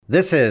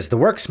This is the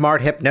Work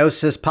Smart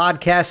Hypnosis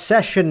podcast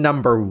session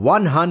number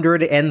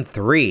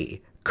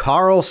 103.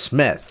 Karl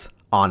Smith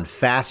on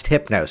fast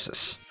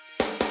hypnosis.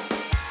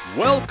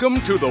 Welcome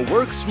to the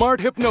Work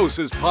Smart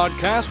Hypnosis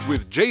podcast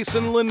with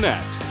Jason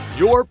Linett,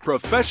 your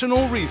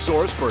professional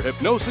resource for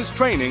hypnosis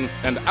training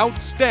and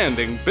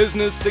outstanding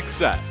business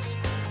success.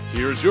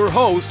 Here's your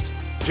host,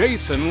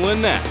 Jason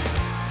Linett.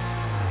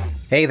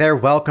 Hey there,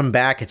 welcome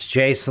back. It's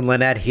Jason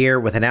Linett here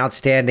with an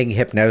outstanding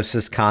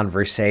hypnosis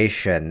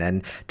conversation,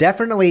 and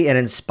definitely an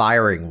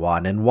inspiring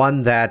one, and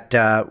one that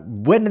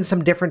went in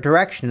some different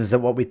directions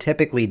than what we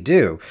typically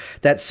do.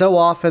 That so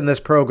often this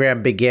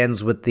program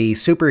begins with the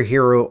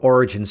superhero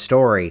origin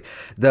story,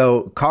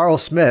 though Karl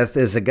Smith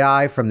is a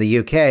guy from the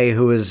UK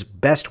who is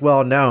best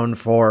well known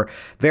for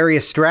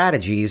various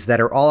strategies that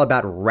are all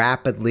about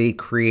rapidly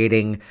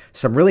creating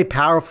some really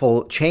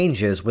powerful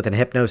changes with an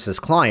hypnosis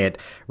client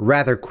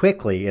rather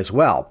quickly as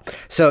well.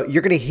 So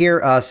you're going to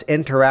hear us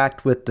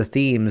interact with the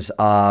themes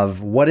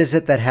of what is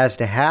it that has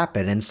to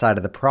happen inside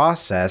of the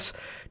process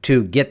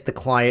to get the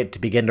client to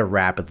begin to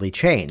rapidly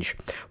change.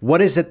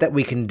 What is it that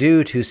we can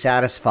do to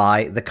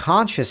satisfy the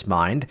conscious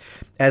mind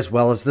as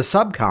well as the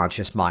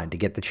subconscious mind to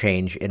get the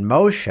change in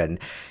motion?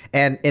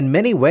 And in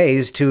many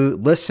ways, to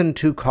listen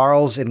to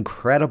Karl's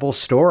incredible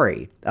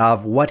story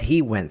of what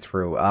he went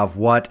through, of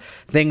what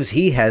things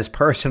he has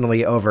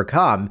personally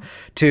overcome,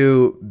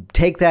 to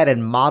take that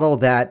and model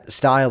that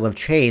style of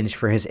change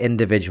for his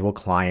individual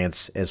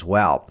clients as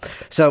well.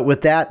 So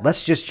with that,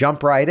 let's just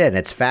jump right in.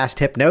 It's fast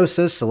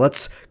hypnosis, so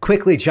let's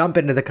quickly jump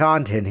into the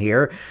content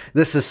here.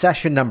 This is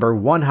session number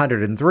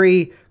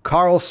 103,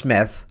 Karl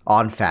Smith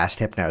on fast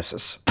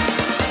hypnosis.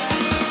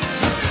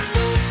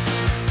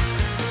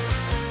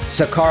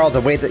 So, Karl,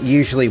 the way that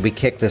usually we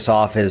kick this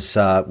off is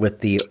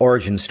with the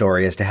origin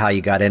story as to how you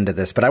got into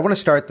this. But I want to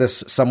start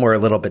this somewhere a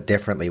little bit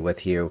differently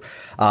with you.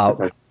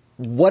 Okay.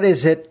 What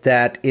is it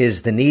that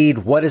is the need?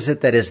 What is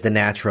it that is the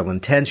natural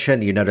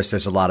intention? You notice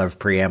there's a lot of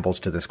preambles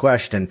to this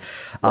question.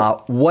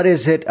 What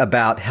is it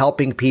about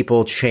helping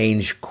people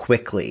change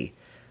quickly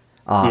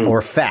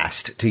or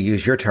fast, to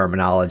use your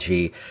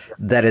terminology,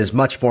 that is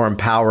much more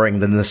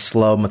empowering than the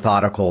slow,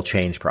 methodical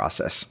change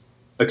process?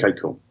 Okay,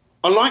 cool.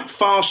 I like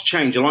fast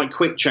change. I like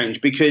quick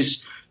change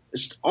because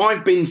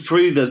I've been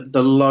through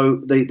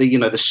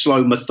the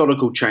slow,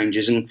 methodical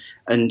changes and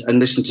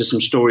listened to some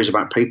stories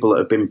about people that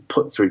have been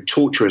put through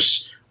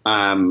torturous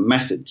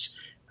methods.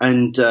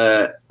 And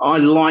I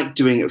like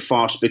doing it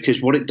fast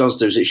because what it does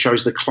do is it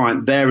shows the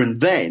client there and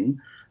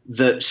then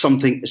that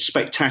something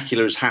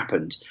spectacular has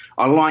happened.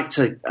 I like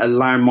to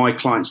allow my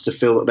clients to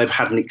feel that they've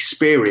had an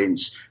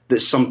experience,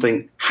 that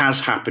something has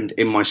happened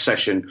in my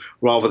session,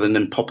 rather than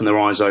them popping their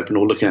eyes open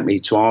or looking at me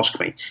to ask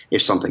me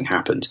if something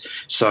happened.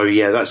 So,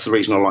 yeah, that's the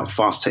reason I like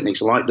fast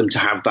techniques. I like them to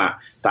have that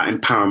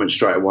empowerment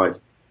straight away.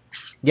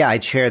 Yeah,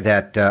 I'd share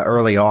that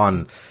early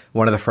on.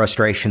 One of the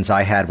frustrations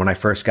I had when I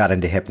first got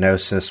into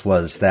hypnosis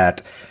was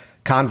that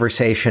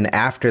conversation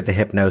after the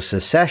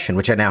hypnosis session,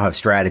 which I now have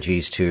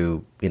strategies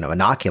to,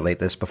 inoculate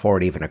this before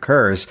it even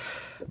occurs.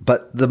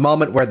 But the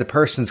moment where the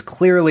person's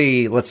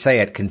clearly, let's say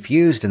it,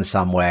 confused in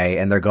some way,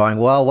 and they're going,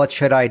 well, what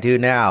should I do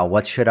now?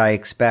 What should I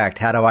expect?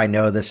 How do I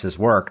know this has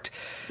worked?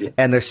 Yeah.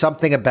 And there's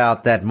something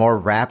about that more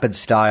rapid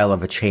style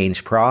of a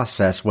change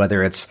process,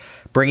 whether it's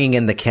bringing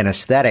in the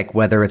kinesthetic,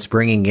 whether it's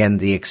bringing in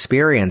the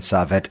experience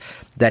of it,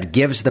 that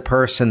gives the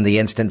person the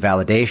instant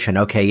validation.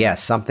 Okay,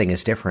 yes, something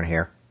is different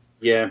here.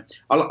 Yeah,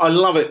 I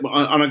love it.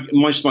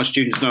 Most of my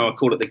students know I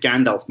call it the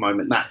Gandalf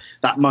moment,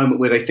 that moment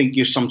where they think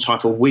you're some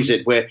type of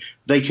wizard, where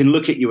they can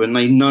look at you and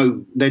they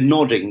know they're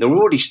nodding. They're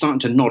already starting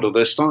to nod, or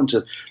they're starting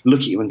to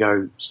look at you and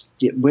go,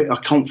 I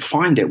can't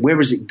find it. Where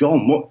has it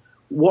gone?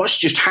 What's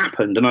just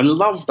happened? And I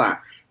love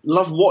that.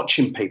 Love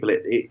watching people.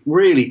 It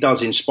really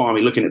does inspire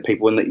me looking at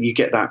people, and that you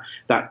get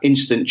that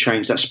instant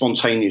change, that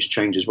spontaneous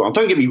change as well.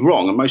 Don't get me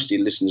wrong, and most of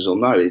your listeners will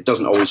know it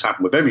doesn't always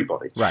happen with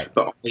everybody. Right.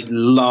 But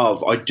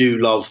I do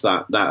love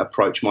that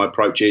approach. My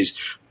approach is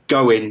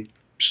go in,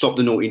 stop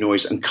the naughty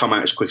noise, and come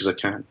out as quick as I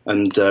can,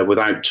 and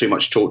without too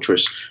much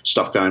torturous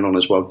stuff going on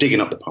as well, digging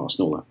up the past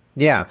and all that.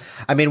 Yeah.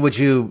 I mean,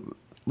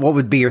 what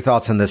would be your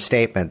thoughts on this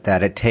statement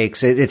that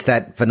it's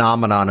that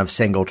phenomenon of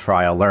single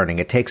trial learning?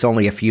 It takes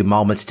only a few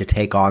moments to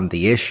take on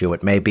the issue.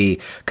 It may be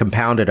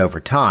compounded over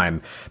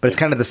time, but it's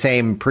kind of the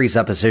same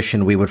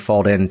presupposition we would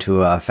fold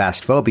into a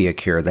fast phobia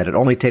cure, that it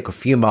only take a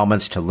few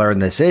moments to learn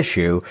this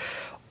issue.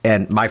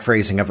 And my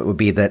phrasing of it would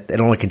be that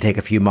it only can take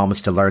a few moments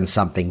to learn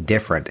something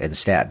different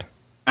instead.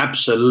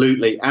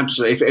 Absolutely.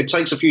 If it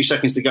takes a few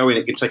seconds to go in,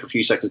 it can take a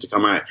few seconds to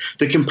come out.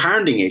 The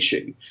compounding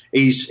issue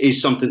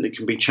is something that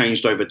can be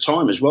changed over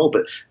time as well.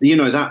 But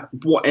that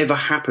whatever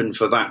happened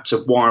for that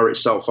to wire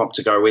itself up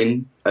to go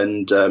in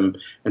and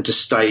to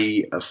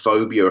stay a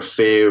phobia, a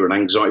fear, an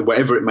anxiety,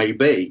 whatever it may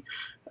be,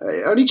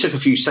 it only took a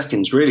few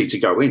seconds really to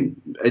go in,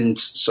 and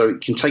so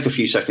it can take a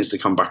few seconds to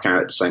come back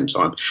out at the same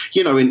time.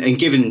 And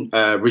given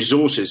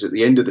resources at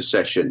the end of the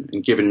session,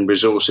 and given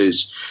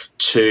resources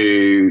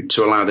to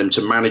allow them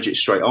to manage it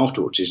straight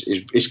afterwards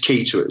is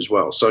key to it as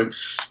well. So,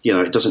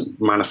 it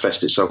doesn't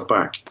manifest itself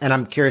back. And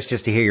I'm curious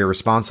just to hear your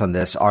response on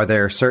this. Are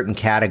there certain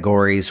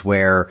categories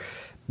where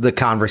the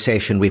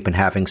conversation we've been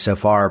having so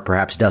far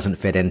perhaps doesn't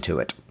fit into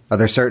it? Are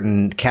there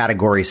certain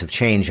categories of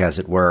change, as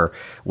it were,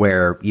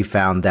 where you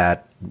found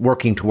that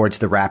working towards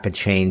the rapid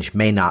change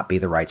may not be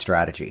the right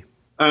strategy?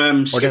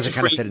 Or does it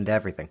kind of fit into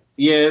everything?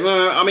 Yeah,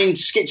 well,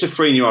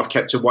 schizophrenia I've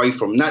kept away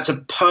from. That's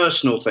a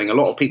personal thing. A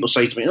lot of people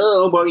say to me,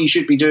 oh, well, you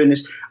should be doing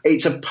this.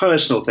 It's a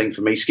personal thing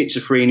for me.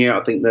 Schizophrenia,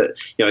 I think that,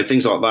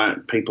 things like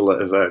that, people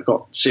that have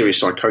got serious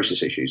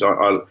psychosis issues,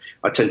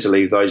 I tend to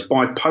leave those.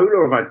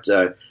 Bipolar, I've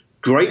had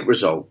great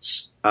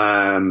results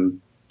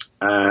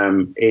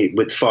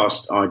with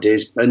fast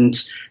ideas, and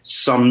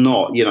some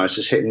not. It's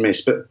just hit and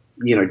miss. But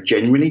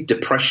generally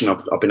depression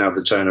I've been able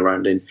to turn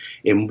around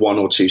in 1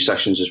 or 2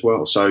 sessions as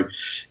well. So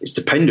it's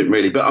dependent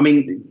really. But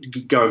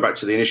going back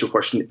to the initial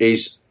question,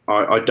 is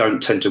I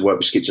don't tend to work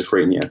with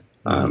schizophrenia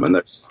and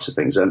those sorts of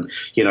things. And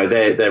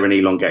they're an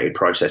elongated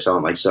process,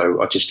 aren't they?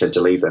 So I just tend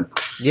to leave them.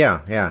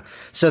 Yeah.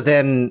 So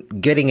then,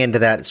 getting into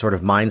that sort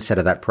of mindset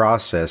of that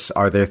process,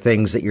 are there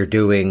things that you're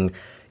doing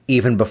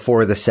even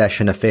before the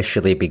session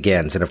officially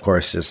begins? And of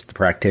course, as the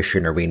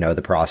practitioner, we know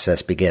the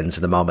process begins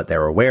the moment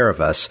they're aware of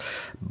us.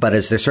 But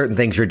is there certain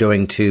things you're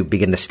doing to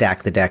begin to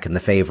stack the deck in the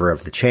favor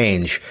of the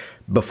change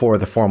before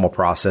the formal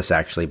process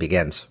actually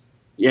begins?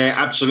 Yeah,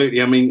 absolutely.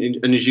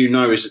 And as you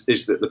know, is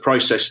that the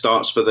process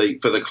starts for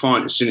the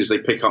client as soon as they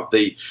pick up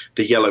the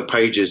yellow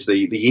pages,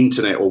 the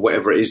internet or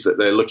whatever it is that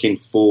they're looking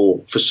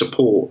for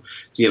support.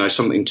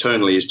 Something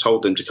internally has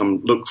told them to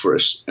come look for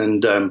us,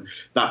 and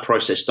that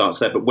process starts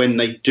there. But when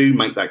they do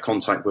make that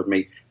contact with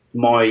me,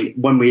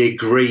 when we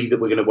agree that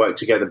we're going to work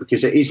together,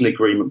 because it is an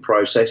agreement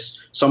process.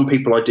 Some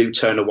people I do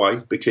turn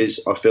away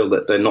because I feel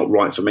that they're not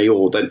right for me,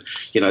 or that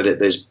that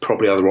there's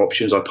probably other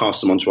options. I pass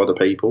them on to other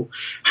people.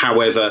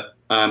 However,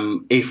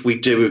 if we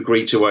do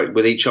agree to work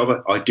with each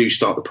other, I do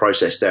start the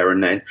process there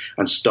and then,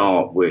 and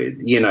start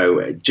with,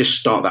 just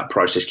start that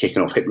process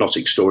kicking off,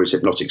 hypnotic stories,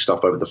 hypnotic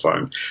stuff over the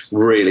phone.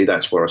 Really,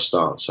 that's where I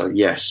start. So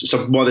yes.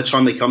 So by the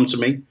time they come to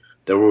me,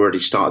 they've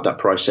already started that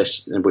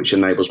process, which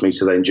enables me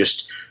to then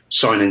just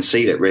sign and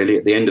seal it really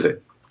at the end of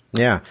it.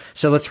 Yeah.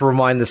 So let's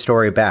rewind the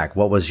story back.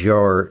 What was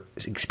your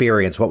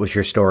experience? What was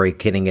your story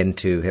getting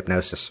into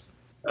hypnosis?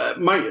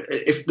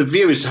 If the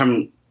viewers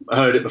haven't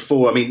heard it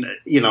before,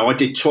 I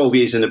did 12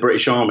 years in the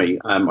British Army.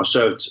 I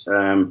served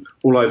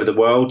all over the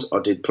world. I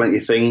did plenty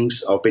of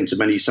things. I've been to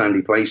many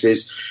sandy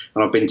places,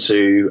 and I've been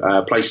to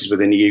places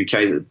within the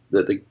UK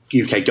that the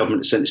UK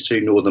government sent us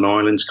to: Northern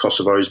Ireland,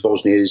 Kosovo's,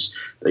 Bosnia's,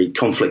 the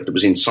conflict that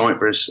was in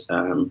Cyprus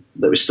that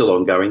was still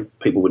ongoing.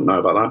 People wouldn't know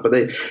about that, but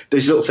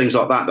there's little things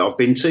like that I've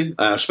been to.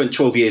 I spent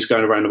 12 years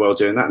going around the world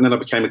doing that, and then I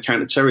became a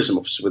counter-terrorism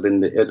officer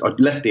I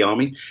left the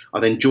army.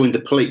 I then joined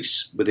the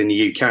police within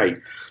the UK.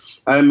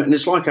 And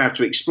it's like I have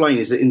to explain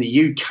is that in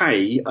the UK,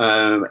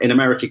 in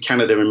America,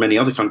 Canada, and many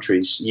other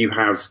countries, you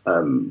have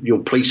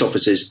your police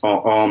officers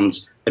are armed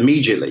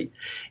immediately.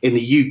 In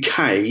the UK,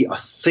 I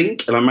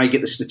think, and I may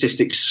get the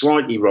statistics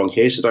slightly wrong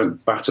here, so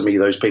don't batter me,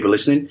 those people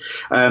listening,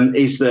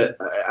 is that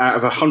out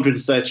of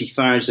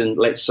 130,000,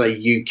 let's say,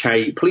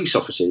 UK police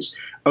officers,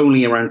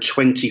 only around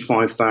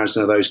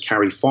 25,000 of those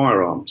carry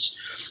firearms.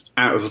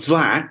 Out of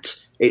that,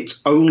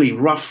 it's only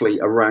roughly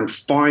around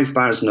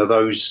 5,000 of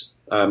those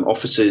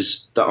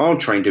officers that are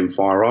trained in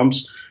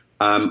firearms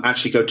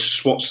actually go to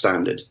SWAT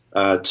standard,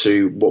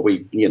 to what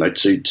we,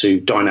 to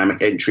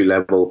dynamic entry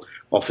level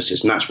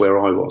officers, and that's where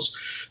I was.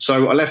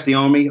 So I left the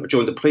army, I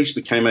joined the police,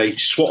 became a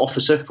SWAT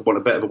officer, for want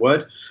of a better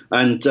word,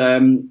 and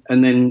then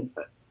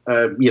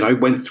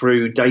went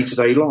through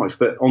day-to-day life.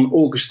 But on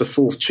August the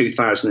 4th,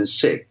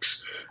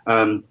 2006,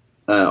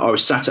 I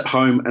was sat at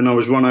home and I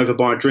was run over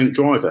by a drink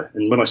driver.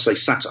 And when I say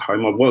sat at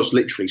home, I was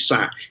literally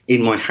sat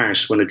in my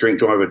house when a drink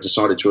driver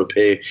decided to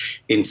appear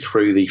in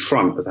through the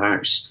front of the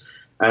house.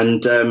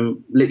 And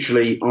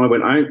literally I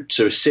went out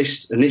to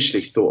assist.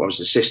 Initially thought I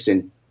was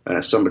assisting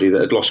somebody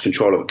that had lost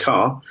control of a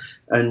car,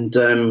 and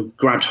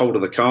grabbed hold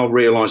of the car,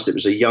 realised it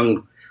was a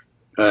young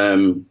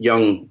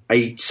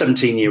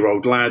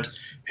 17-year-old lad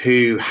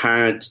who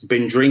had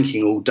been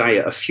drinking all day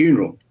at a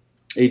funeral.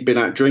 He'd been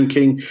out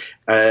drinking.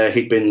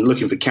 He'd been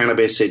looking for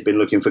cannabis. He'd been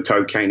looking for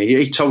cocaine.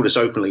 He told us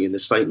openly in the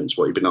statements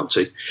what he'd been up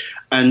to.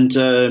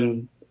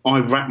 And I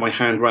wrapped my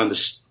hand around the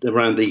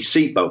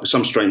seatbelt for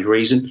some strange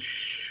reason.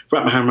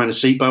 Wrapped my hand around the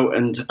seatbelt,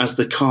 and as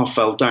the car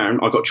fell down,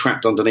 I got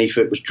trapped underneath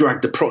it, was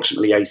dragged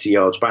approximately 80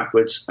 yards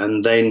backwards.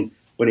 And then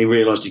when he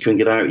realised he couldn't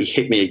get out, he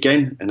hit me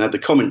again and had the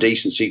common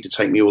decency to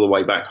take me all the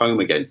way back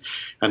home again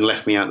and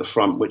left me out the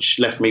front, which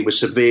left me with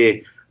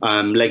severe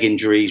leg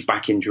injuries,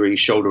 back injuries,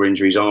 shoulder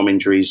injuries, arm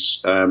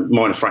injuries,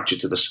 minor fracture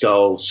to the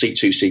skull,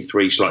 C2,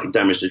 C3 slightly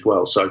damaged as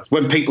well. So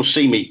when people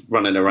see me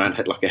running around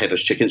like a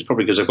headless chicken, it's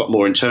probably because I've got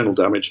more internal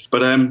damage.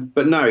 But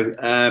no,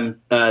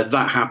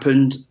 that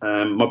happened.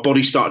 My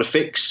body started to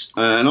fix,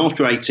 and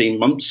after 18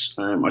 months,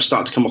 I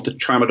started to come off the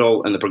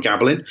tramadol and the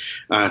pregabalin,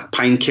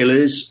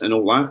 painkillers and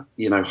all that,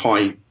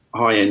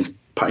 high-end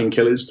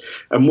painkillers.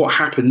 And what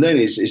happened then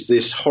is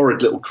this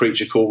horrid little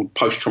creature called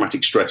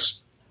post-traumatic stress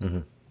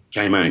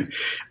came out.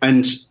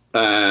 And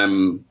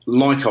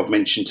like I've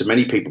mentioned to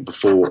many people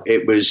before,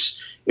 it was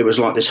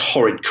like this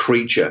horrid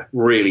creature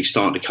really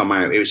starting to come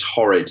out. It was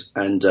horrid,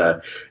 and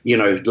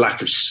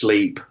lack of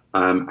sleep,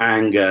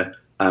 anger,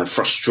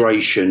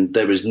 frustration.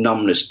 There was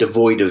numbness,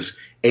 devoid of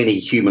any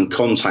human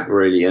contact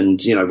really. And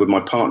with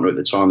my partner at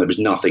the time, there was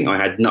nothing. I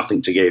had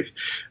nothing to give.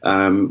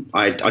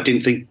 I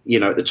didn't think,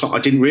 at the time, I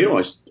didn't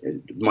realise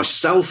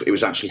myself it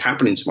was actually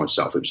happening to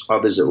myself. It was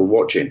others that were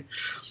watching.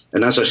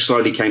 And as I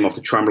slowly came off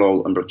the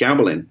tramadol and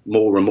pregabalin,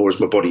 more and more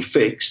as my body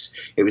fixed,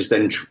 it was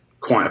then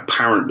quite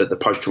apparent that the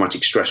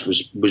post-traumatic stress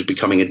was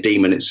becoming a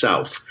demon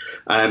itself.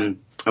 And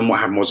what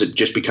happened was it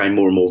just became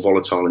more and more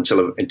volatile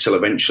until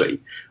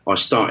eventually I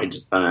started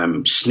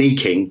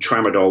sneaking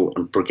tramadol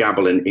and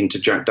pregabalin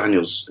into Jack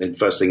Daniels in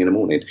first thing in the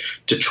morning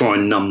to try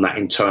and numb that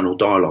internal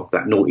dialogue,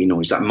 that naughty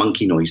noise, that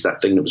monkey noise,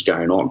 that thing that was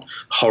going on,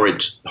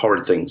 horrid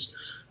things.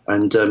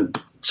 And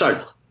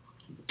so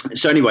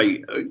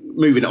anyway,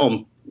 moving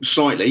on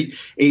slightly,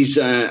 is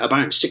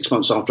about 6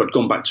 months after I'd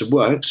gone back to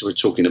work, so we're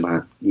talking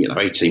about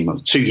 18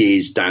 months, 2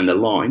 years down the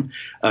line,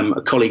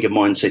 a colleague of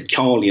mine said,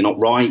 "Karl, you're not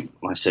right."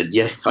 I said,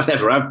 "Yeah, I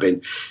never have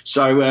been."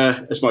 So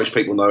as most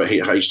people know at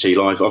HT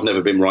Live, I've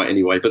never been right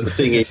anyway, but the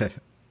thing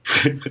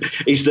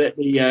is that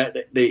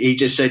he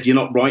just said, "You're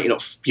not right,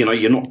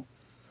 you're not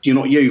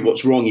you,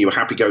 what's wrong? You were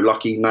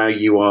happy-go-lucky, now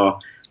you are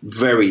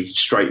very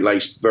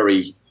straight-laced,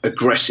 very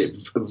aggressive,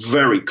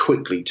 very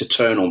quickly to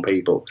turn on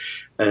people."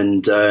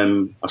 And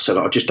I said,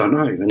 "I just don't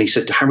know." And he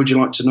said, "How would you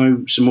like to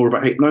know some more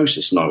about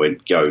hypnosis?" And I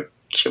went, go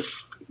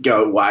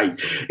away.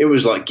 It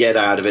was like, get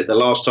out of it. The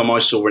last time I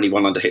saw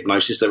anyone under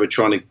hypnosis, they were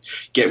trying to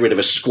get rid of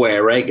a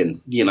square egg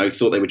and,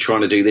 thought they were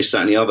trying to do this,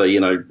 that and the other,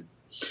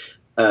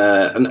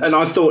 and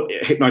I thought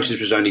hypnosis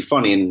was only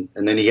funny, and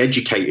then he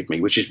educated me,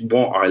 which is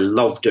what I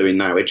love doing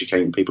now,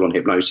 educating people on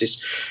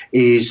hypnosis.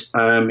 Is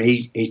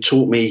he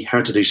taught me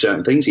how to do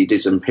certain things. He did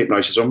some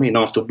hypnosis on me, and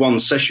after one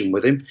session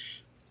with him,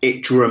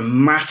 it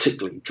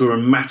dramatically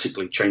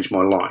changed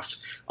my life.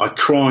 I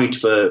cried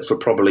for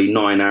probably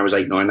 9 hours,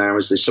 9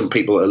 hours. There's some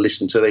people that are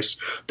listening to this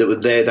that were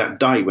there that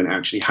day when it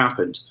actually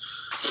happened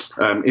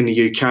in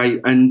the UK,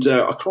 and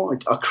I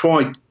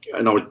cried.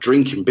 And I was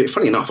drinking beer.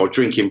 Funny enough, I was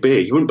drinking beer.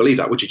 You wouldn't believe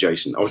that, would you,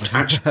 Jason? I was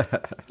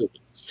actually,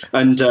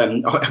 and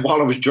while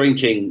I was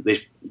drinking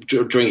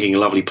a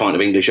lovely pint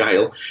of English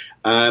ale,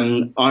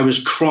 I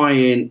was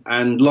crying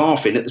and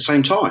laughing at the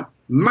same time.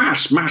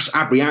 Mass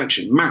ab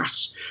reaction,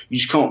 mass. You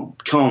just I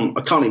can't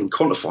even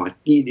quantify.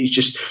 You're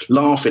just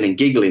laughing and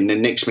giggling, and the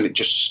next minute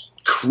just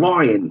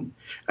crying.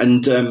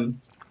 And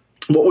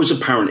what was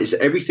apparent is that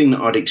everything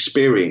that I'd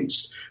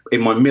experienced in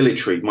my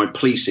military, my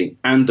policing,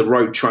 and the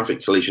road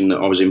traffic collision that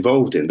I was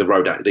involved in,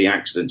 the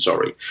accident,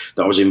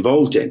 that I was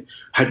involved in,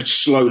 had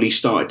slowly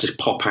started to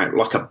pop out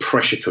like a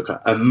pressure cooker,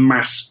 a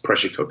mass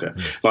pressure cooker.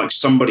 Like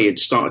somebody had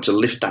started to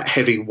lift that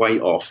heavy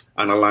weight off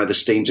and allow the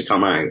steam to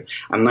come out.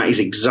 And that is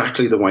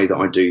exactly the way that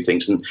I do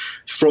things. And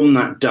from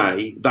that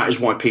day, that is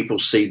why people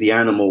see the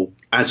animal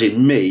as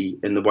in me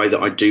in the way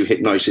that I do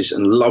hypnosis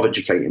and love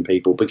educating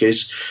people,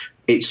 because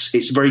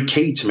it's very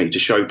key to me to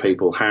show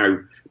people how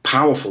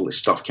powerful this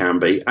stuff can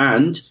be,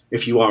 and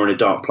if you are in a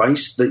dark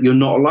place, that you're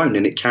not alone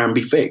and it can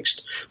be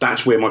fixed.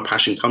 That's where my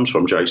passion comes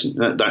from, Jason.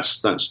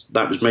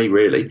 That was me,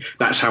 really.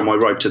 That's how my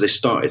road to this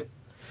started.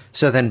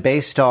 So then,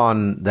 based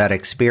on that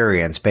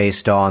experience,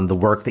 based on the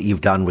work that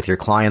you've done with your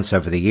clients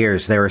over the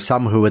years, there are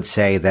some who would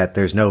say that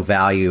there's no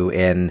value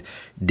in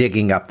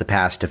digging up the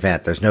past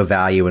event. There's no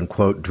value in,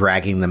 quote,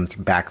 dragging them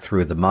back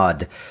through the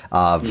mud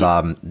of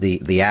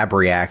the ab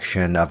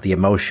reaction, of the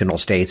emotional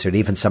states, and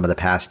even some of the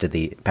past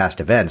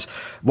events.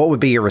 What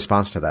would be your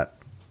response to that?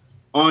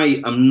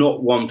 I am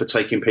not one for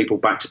taking people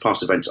back to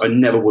past events. I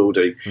never will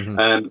do.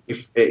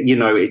 If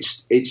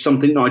it's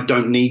something that I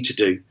don't need to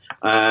do.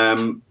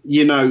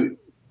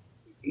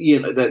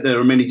 There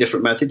are many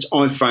different methods.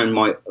 I've found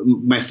my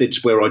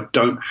methods where I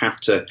don't have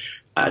to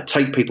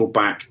take people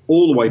back,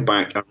 all the way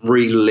back, and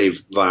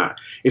relive that.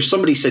 If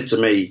somebody said to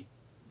me,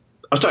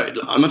 I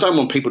don't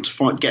want people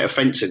to get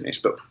offence in this,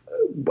 but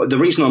the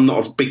reason I'm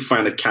not a big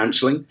fan of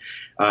counselling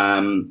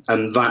and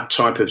that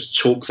type of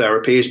talk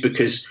therapy is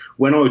because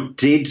when I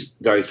did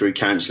go through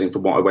counselling for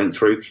what I went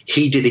through,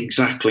 he did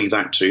exactly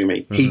that to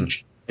me. He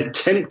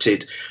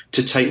attempted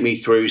to take me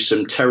through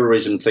some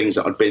terrorism things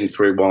that I'd been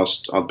through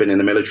whilst I've been in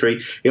the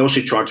military. He also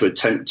tried to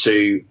attempt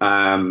to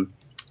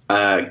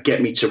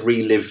get me to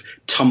relive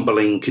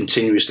tumbling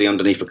continuously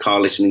underneath a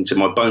car, listening to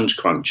my bones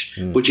crunch,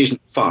 which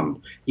isn't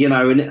fun,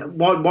 and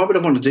why would I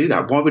want to do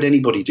that? Why would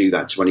anybody do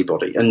that to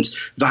anybody? And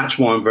that's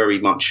why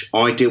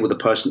I deal with the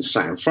person that's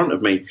sat in front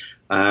of me,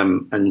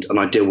 and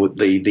I deal with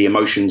the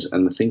emotions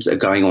and the things that are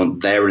going on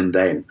there and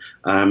then.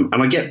 And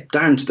I get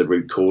down to the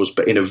root cause,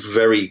 but in a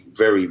very,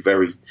 very,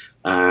 very,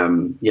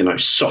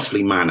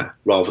 softly manner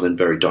rather than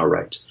very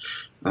direct.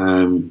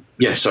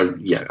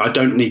 I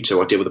don't need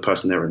to. I deal with the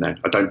person there and then.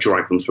 I don't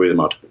drag them through the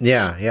mud.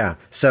 Yeah.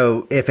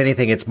 So if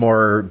anything, it's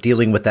more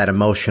dealing with that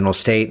emotional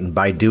state, and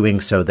by doing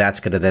so, that's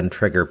going to then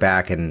trigger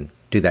back and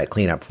do that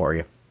cleanup for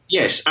you.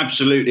 Yes,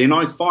 absolutely. And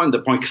I find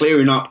that by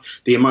clearing up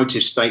the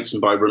emotive states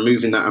and by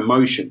removing that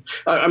emotion,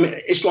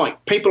 it's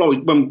like people always,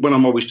 when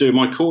I'm always doing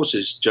my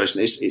courses,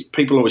 Jason, it's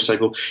people always say,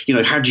 well,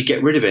 how do you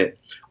get rid of it?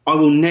 I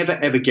will never,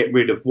 ever get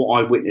rid of what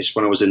I witnessed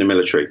when I was in the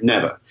military.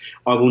 Never.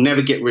 I will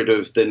never get rid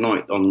of the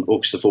night on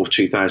August the 4th,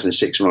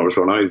 2006, when I was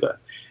run over.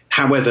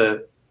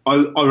 However,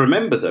 I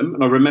remember them,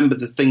 and I remember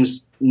the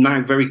things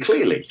now very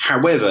clearly.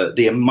 However,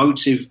 the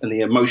emotive and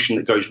the emotion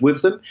that goes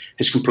with them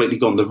has completely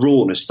gone. The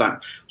rawness,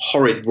 that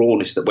horrid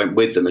rawness that went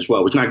with them as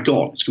well, is now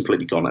gone. It's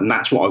completely gone. And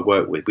that's what I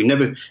work with.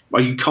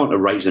 You can't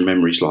erase the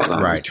memories like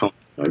that. Right.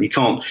 You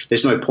can't.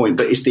 There's no point.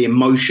 But it's the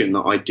emotion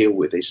that I deal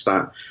with. It's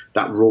that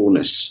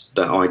rawness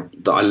that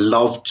I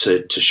love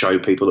to show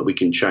people that we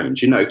can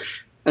change.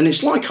 And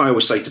it's like I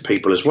always say to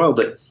people as well,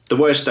 that the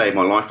worst day of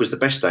my life was the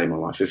best day of my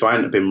life. If I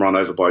hadn't been run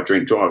over by a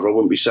drink driver, I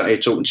wouldn't be sat here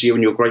talking to you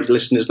and your great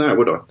listeners now,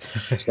 would I?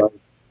 So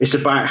it's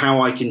about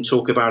how I can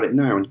talk about it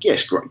now. And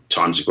yes,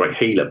 time's a great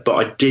healer. But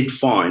I did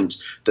find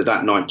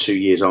that night 2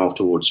 years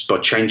afterwards, by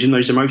changing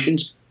those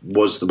emotions,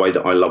 was the way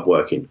that I love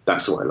working.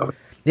 That's the way I love it.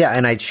 Yeah,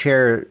 and I'd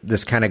share,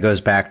 this kind of goes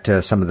back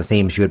to some of the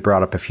themes you had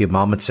brought up a few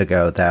moments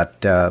ago,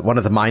 that one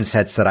of the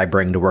mindsets that I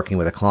bring to working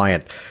with a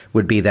client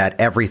would be that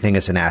everything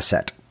is an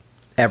asset.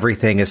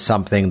 Everything is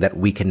something that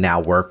we can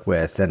now work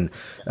with. And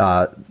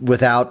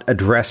without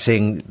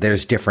addressing,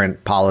 there's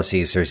different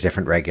policies, there's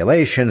different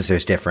regulations,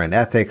 there's different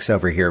ethics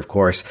over here, of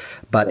course.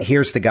 But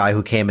here's the guy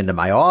who came into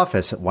my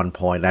office at one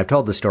point, and I've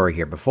told the story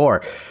here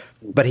before,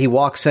 but he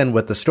walks in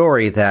with the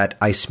story that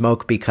I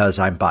smoke because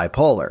I'm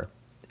bipolar.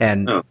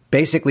 And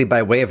basically,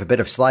 by way of a bit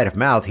of sleight of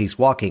mouth, he's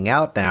walking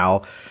out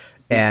now.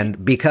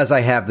 And because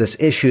I have this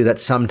issue that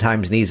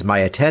sometimes needs my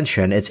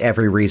attention, it's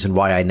every reason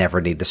why I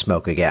never need to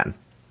smoke again.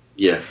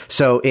 Yeah.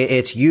 So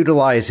it's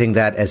utilizing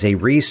that as a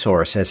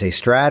resource, as a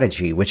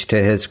strategy, which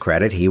to his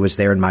credit, he was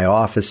there in my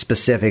office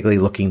specifically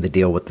looking to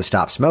deal with the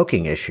stop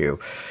smoking issue.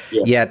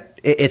 Yeah. Yet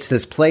it's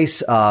this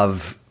place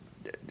of,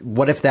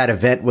 what if that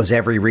event was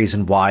every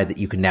reason why that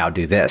you can now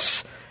do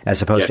this,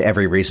 as opposed to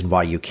every reason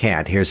why you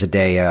can't? Here's a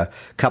day a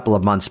couple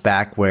of months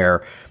back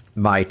where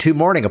my 2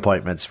 morning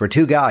appointments were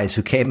 2 guys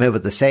who came in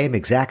with the same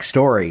exact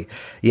story,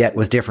 yet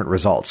with different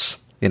results.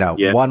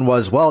 One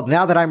was, well,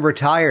 now that I'm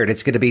retired,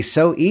 it's going to be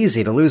so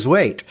easy to lose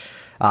weight.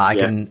 I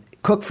can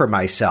cook for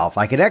myself.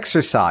 I can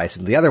exercise.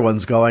 And the other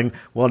one's going,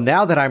 well,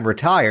 now that I'm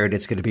retired,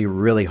 it's going to be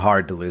really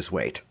hard to lose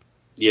weight.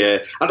 Yeah.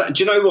 And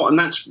do you know what? And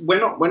that's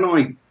when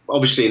I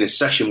obviously in a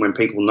session, when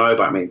people know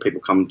about me,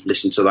 people come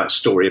listen to that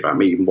story about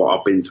me and what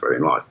I've been through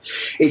in life.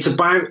 It's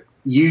about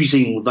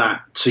using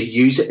that to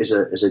use it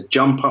as a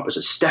jump up, as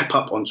a step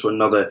up onto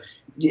another.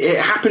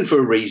 It happened for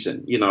a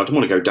reason. I don't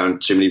want to go down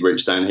too many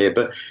routes down here,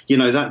 but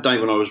that day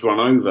when I was run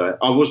over,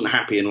 I wasn't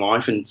happy in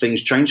life, and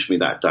things changed for me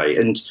that day.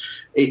 And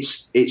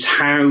it's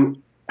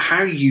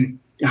how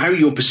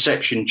your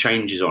perception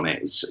changes on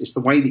it. It's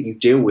the way that you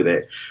deal with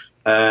it.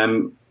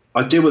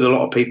 I deal with a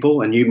lot of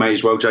people, and you may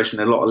as well, Jason,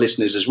 and a lot of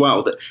listeners as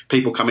well, that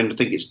people come in and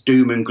think it's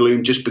doom and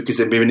gloom just because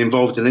they've been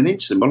involved in an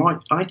incident.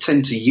 But I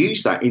tend to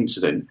use that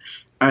incident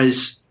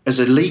as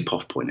a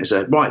leap-off point,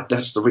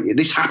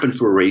 this happened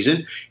for a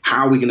reason.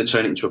 How are we going to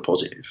turn it into a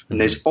positive? And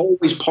there's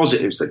always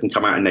positives that can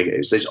come out of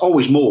negatives. There's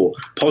always more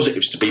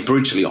positives, to be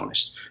brutally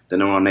honest, than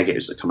there are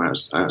negatives that come out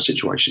of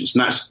situations.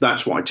 And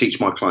that's what I teach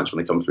my clients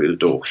when they come through the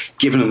door,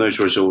 giving them those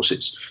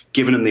resources,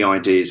 giving them the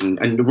ideas, and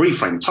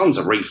reframe, tons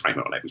of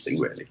reframing on everything,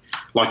 really,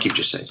 like you've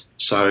just said.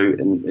 So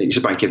it's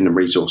about giving them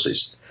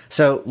resources.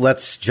 So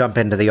let's jump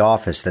into the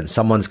office then.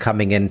 Someone's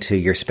coming into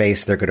your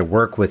space. They're going to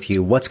work with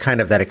you. What's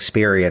kind of that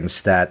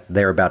experience that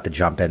they're about to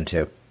jump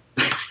into?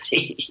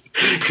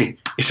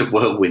 It's a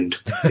whirlwind.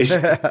 It's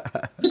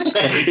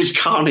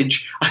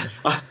carnage.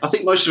 I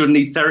think most of them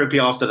need therapy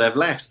after they've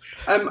left.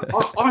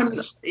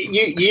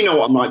 You know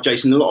what I'm like,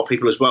 Jason. A lot of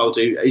people as well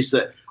do. Is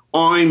that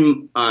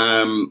I'm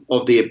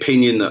of the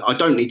opinion that I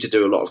don't need to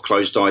do a lot of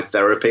closed eye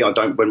therapy. I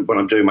don't when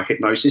I'm doing my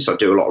hypnosis. I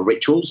do a lot of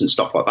rituals and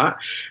stuff like that.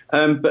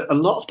 But a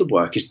lot of the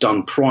work is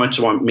done prior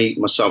to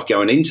myself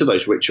going into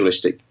those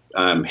ritualistic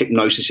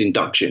hypnosis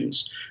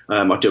inductions.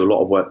 I do a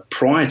lot of work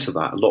prior to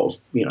that. A lot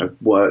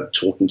of work,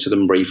 talking to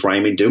them,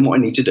 reframing, doing what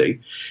I need to do,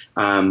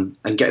 and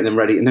getting them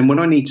ready. And then when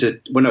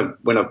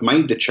I've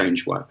made the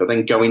change work, I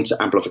then go into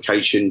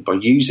amplification by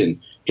using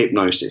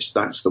hypnosis.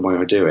 That's the way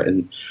I do it.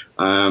 And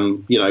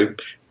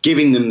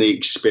giving them the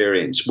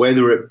experience,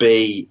 whether it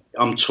be,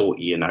 I'm taught,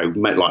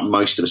 like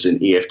most of us in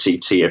EFT,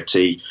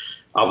 TFT,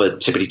 other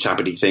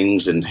tippity-tappity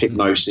things and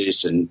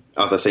hypnosis and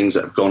other things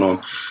that have gone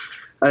on.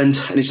 And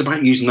it's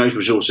about using those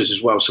resources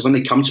as well. So when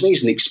they come to me,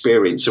 it's an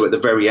experience. So at the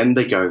very end,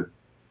 they go,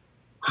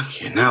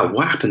 okay, now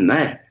what happened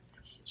there?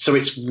 So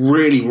it's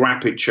really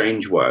rapid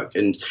change work.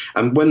 And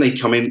when they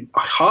come in,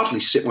 I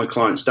hardly sit my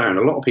clients down.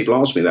 A lot of people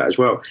ask me that as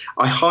well.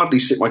 I hardly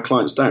sit my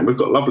clients down. We've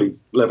got lovely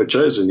leather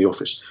chairs in the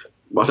office.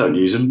 I don't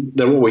use them.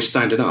 They're always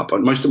standing up.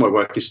 Most of my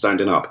work is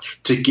standing up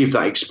to give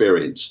that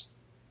experience.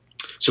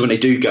 So when they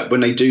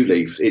do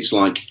leave, it's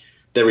like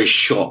there is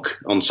shock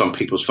on some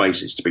people's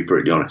faces, to be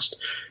brutally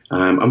honest.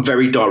 I'm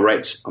very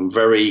direct. I'm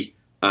very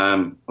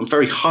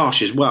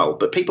harsh as well,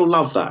 but people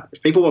love that.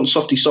 If people want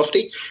softy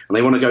and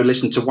they want to go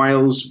listen to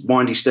whales,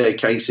 windy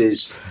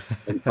staircases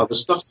and other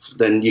stuff,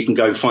 then you can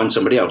go find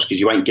somebody else, because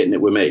you ain't getting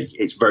it with me.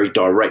 It's very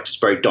direct, it's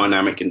very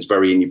dynamic, and it's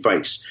very in your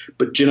face.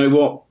 But do you know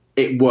what?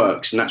 It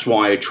works, and that's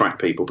why I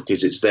attract people,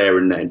 because it's there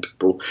and then.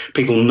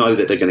 People know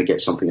that they're going to get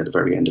something at the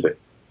very end of it.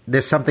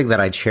 There's something that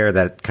I'd share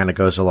that kind of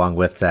goes along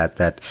with that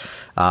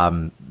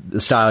the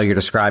style you're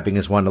describing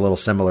is one a little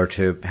similar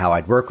to how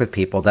I'd work with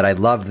people, that I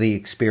love the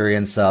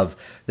experience of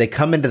they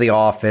come into the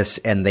office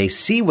and they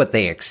see what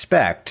they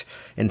expect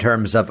in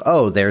terms of,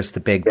 oh, there's the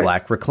big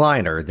black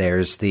recliner,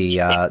 there's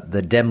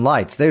the dim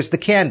lights, there's the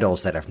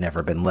candles that have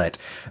never been lit.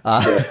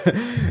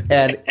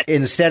 And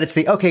instead it's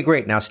okay,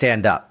 great, now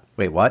stand up.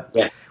 Wait, what?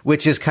 Yeah.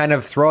 Which is kind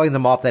of throwing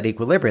them off that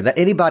equilibrium. That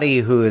anybody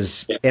who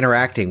is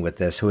interacting with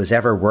this, who has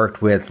ever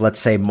worked with, let's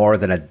say, more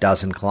than a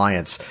dozen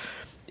clients,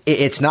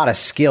 it's not a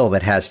skill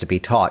that has to be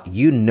taught.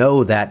 You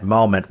know that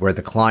moment where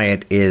the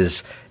client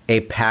is a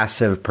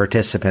passive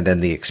participant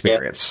in the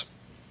experience.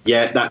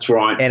 Yeah, that's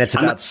right. And it's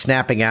about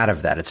snapping out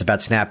of that. It's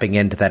about snapping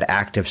into that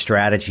active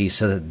strategy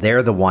so that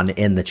they're the one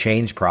in the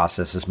change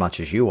process as much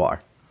as you are.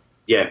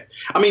 Yeah.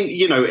 I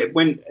mean,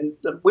 when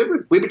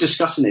we were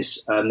discussing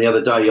this the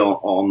other day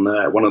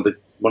on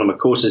one of my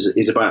courses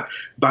is about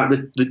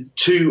the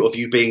two of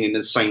you being in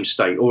the same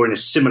state or in a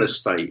similar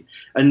state.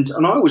 And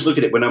I always look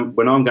at it when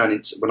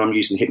I'm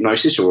using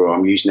hypnosis or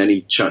I'm using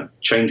any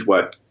change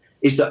work,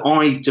 is that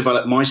I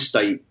develop my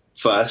state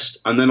first,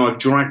 and then I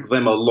drag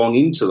them along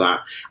into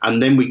that,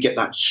 and then we get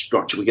that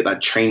structure, we get that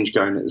change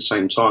going at the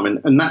same time,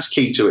 and that's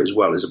key to it as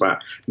well. Is about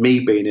me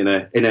being in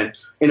a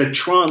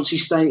trancey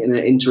state and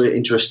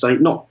into a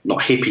state not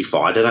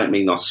hippified. I don't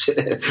mean I sit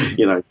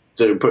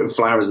there, putting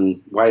flowers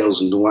and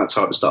whales and all that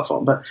type of stuff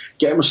on, but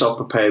getting myself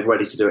prepared,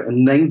 ready to do it,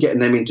 and then getting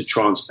them into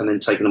trance and then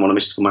taking them on a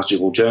mystical,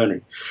 magical journey.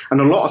 And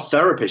a lot of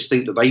therapists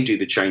think that they do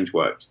the change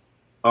work.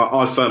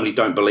 I firmly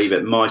don't believe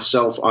it.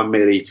 Myself, I'm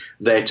merely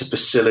there to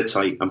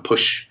facilitate and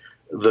push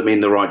them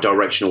in the right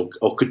direction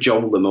or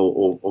cajole them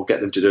or get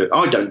them to do it.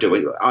 I don't do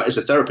it. As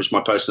a therapist, my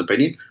personal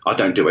opinion, I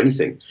don't do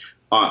anything.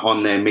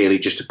 I'm there merely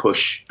just to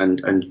push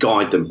and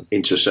guide them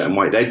into a certain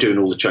way. They're doing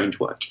all the change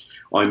work.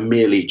 I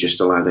merely just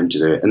allow them to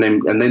do it. And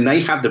then they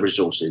have the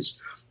resources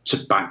to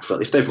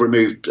backfill. If they've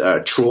removed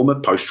trauma,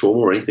 post-trauma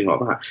or anything like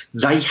that,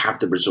 they have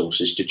the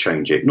resources to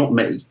change it, not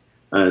me.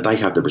 They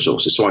have the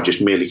resources. So I just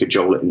merely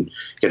cajole it and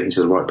get it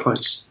into the right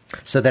place.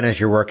 So then as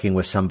you're working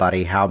with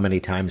somebody, how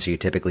many times are you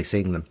typically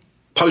seeing them?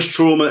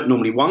 Post-trauma,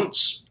 normally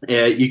once.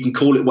 You can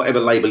call it whatever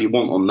label you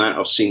want on that.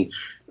 I've seen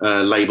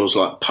labels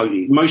like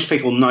most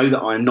people know that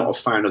I am not a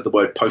fan of the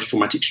word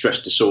post-traumatic stress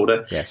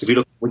disorder. Yes. If you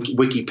look at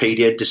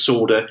Wikipedia,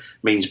 disorder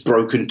means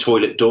broken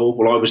toilet door.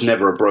 Well, I was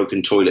never a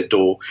broken toilet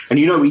door. And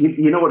you know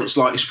what it's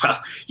like as well.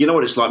 You know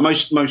what it's like.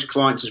 Most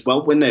clients as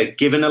well, when they're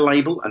given a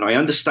label, and I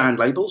understand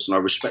labels and I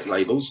respect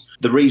labels,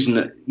 the reason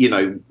that,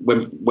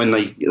 when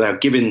they're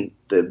given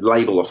the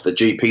label off the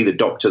GP, the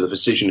doctor, the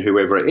physician,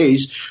 whoever it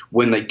is,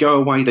 when they go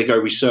away, they go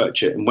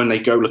research it. And when they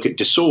go look at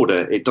disorder,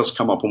 it does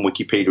come up on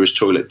Wikipedia as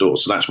toilet door.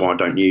 So that's why I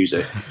don't use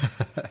it.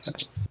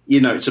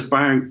 It's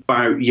about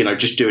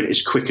just doing it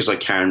as quick as I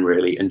can,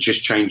 really, and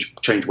just change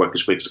work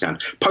as quick as I can.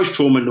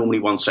 Post-trauma, normally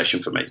one session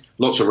for me.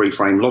 Lots of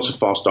reframe, lots of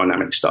fast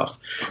dynamic stuff.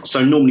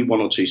 So normally 1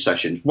 or 2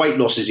 sessions. Weight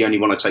loss is the only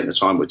one I take the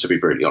time with, to be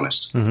brutally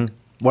honest. Mm-hmm.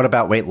 What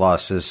about weight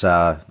loss is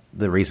the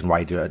reason why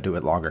you do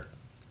it longer?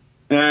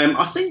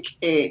 I think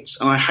and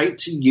I hate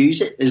to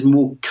use it, there's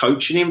more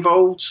coaching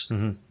involved.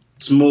 Mm-hmm.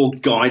 It's more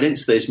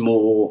guidance. There's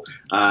more,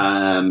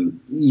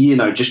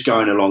 just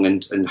going along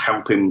and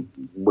helping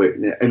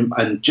with,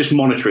 and just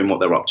monitoring what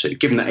they're up to,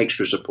 giving that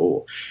extra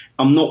support.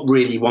 I'm not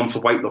really one for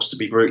weight loss, to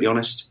be brutally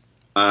honest.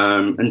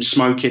 And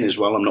smoking as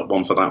well, I'm not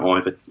one for that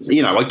either.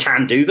 I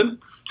can do them.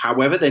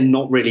 However, they're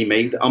not really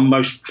me. I'm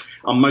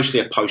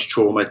mostly a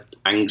post-trauma,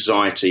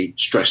 anxiety,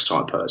 stress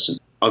type person.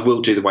 I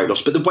will do the weight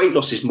loss, but the weight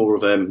loss is more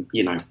of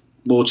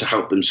more to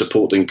help them,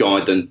 support them,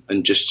 guide them,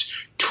 and just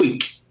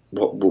tweak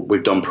what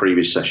we've done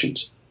previous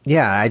sessions.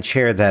 Yeah, I'd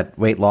share that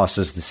weight loss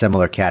is the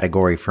similar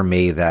category for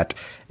me, that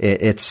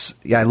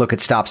I look at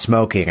stop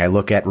smoking, I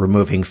look at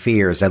removing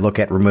fears, I look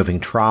at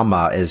removing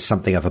trauma as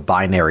something of a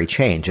binary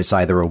change. It's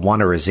either a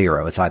 1 or a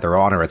 0. It's either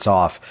on or it's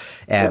off.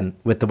 And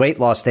with the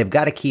weight loss, they've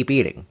got to keep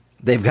eating.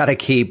 They've got to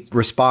keep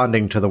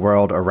responding to the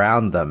world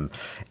around them.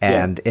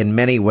 And in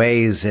many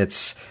ways,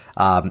 it's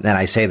and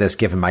I say this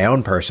given my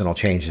own personal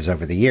changes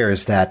over the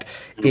years, that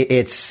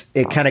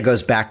it kind of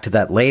goes back to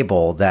that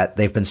label that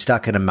they've been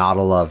stuck in a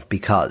model of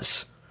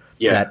because.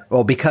 Yeah.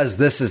 Because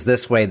this is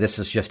this way, this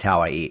is just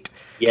how I eat.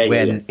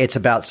 When it's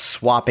about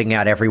swapping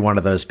out every one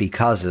of those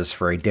becauses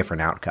for a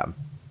different outcome.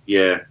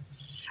 Yeah.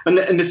 And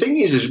the thing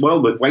is as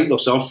well with weight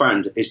loss, I've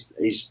found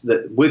is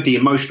that with the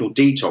emotional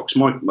detox,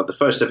 the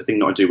first ever thing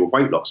that I do with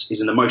weight loss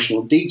is an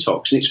emotional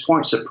detox. And it's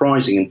quite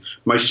surprising, and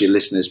most of your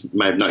listeners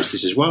may have noticed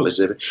this as well, is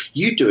that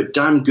you do a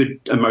damn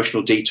good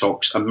emotional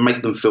detox and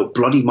make them feel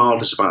bloody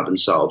marvellous about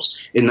themselves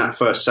in that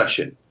first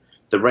session.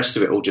 The rest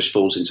of it all just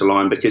falls into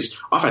line, because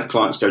I've had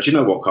clients go, do you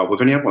know what, Karl,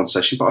 we've only had one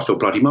session, but I feel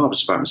bloody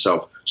marvellous about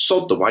myself.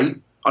 Sod the weight.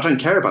 I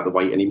don't care about the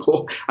weight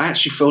anymore. I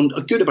actually feel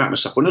good about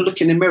myself. When I look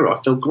in the mirror, I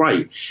feel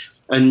great.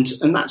 And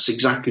that's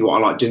exactly what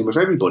I like doing with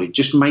everybody,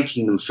 just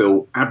making them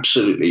feel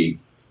absolutely,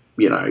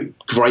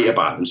 great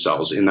about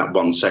themselves in that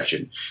one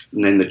session.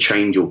 And then the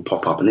change will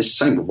pop up. And it's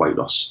the same with weight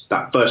loss.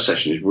 That first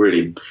session is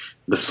really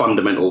the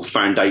fundamental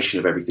foundation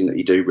of everything that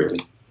you do, really.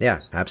 Yeah,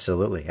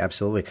 absolutely.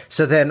 Absolutely.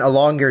 So then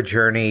along your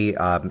journey,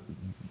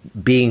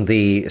 being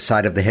the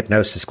side of the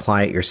hypnosis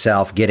client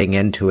yourself, getting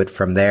into it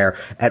from there,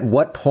 at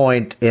what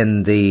point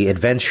in the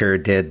adventure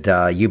did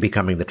you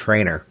becoming the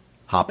trainer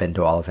hop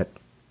into all of it?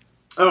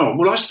 Oh,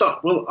 well,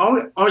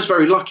 I was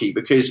very lucky,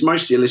 because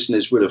most of your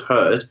listeners would have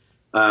heard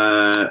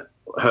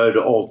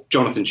of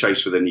Jonathan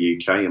Chase within the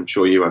UK. I'm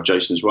sure you have,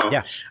 Jason, as well.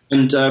 Yeah.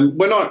 And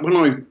when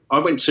I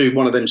went to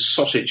one of them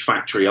sausage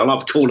factory, I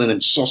love calling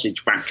them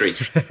sausage factory,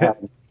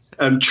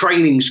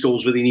 training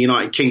schools within the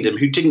United Kingdom,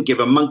 who didn't give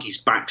a monkey's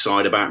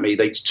backside about me.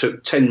 They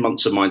took 10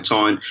 months of my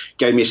time,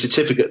 gave me a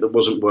certificate that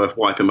wasn't worth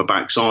wiping my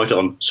backside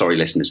on. Sorry,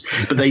 listeners.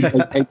 But they gave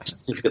a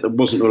certificate that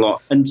wasn't a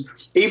lot. And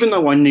even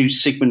though I knew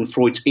Sigmund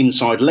Freud's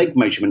inside leg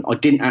measurement, I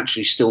didn't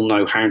actually still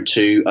know how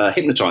to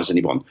hypnotize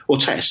anyone or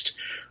test.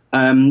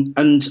 And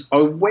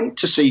I went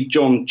to see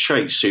John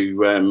Chase,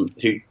 who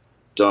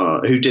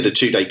did a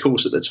 2-day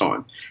course at the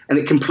time, and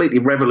it completely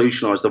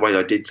revolutionized the way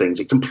I did things.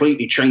 It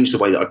completely changed the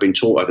way that I've been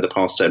taught over the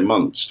past 10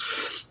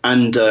 months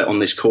and on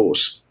this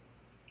course.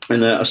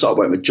 And I started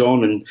working with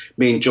John, and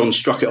me and John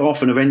struck it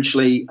off, and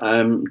eventually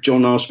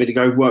John asked me to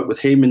go work with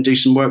him and do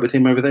some work with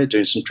him over there,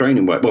 doing some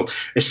training work,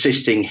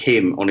 assisting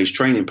him on his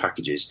training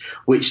packages,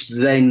 which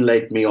then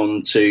led me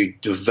on to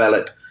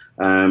develop.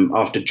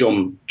 After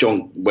John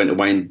went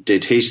away and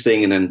did his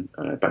thing, and then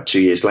about 2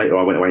 years later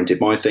I went away and did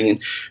my thing,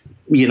 and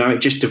it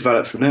just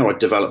developed from there. I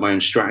developed my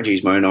own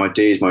strategies, my own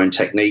ideas, my own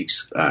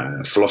techniques,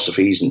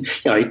 philosophies, and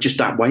just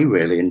that way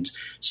really. And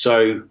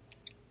so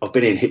I've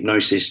been in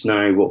hypnosis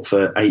now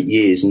for 8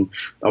 years, and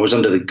I was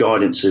under the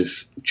guidance of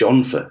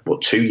John for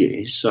 2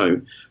 years. So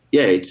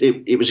yeah,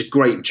 it was a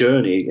great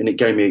journey, and it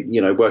gave me,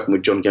 working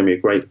with John gave me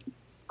a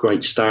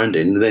great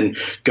stand-in, and then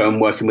going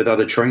working with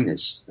other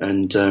trainers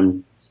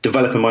and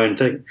developing my own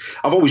thing.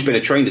 I've always been a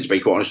trainer, to be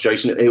quite honest,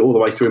 Jason, all the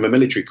way through my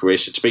military career.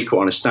 So to be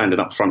quite honest, standing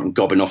up front and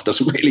gobbing off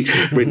doesn't really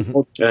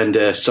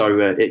and so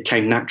it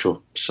came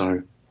natural.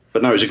 So,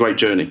 but no, it was a great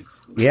journey.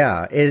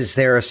 Yeah. Is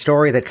there a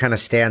story that kind of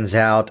stands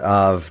out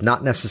of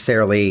not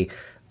necessarily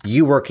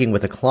you working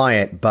with a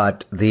client,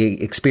 but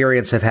the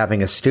experience of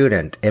having a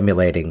student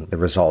emulating the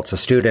results, a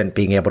student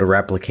being able to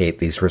replicate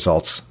these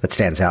results that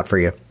stands out for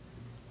you?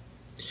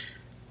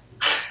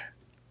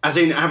 As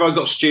in, have I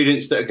got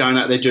students that are going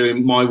out there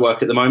doing my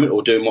work at the moment,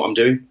 or doing what I'm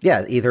doing?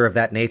 Yeah, either of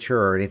that nature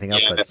or anything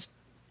else. Yeah.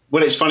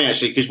 Well, it's funny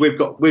actually, because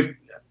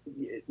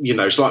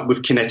it's like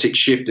with kinetic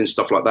shift and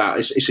stuff like that.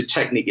 It's a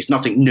technique. It's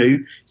nothing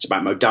new. It's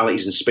about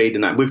modalities and speed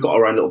and that. We've got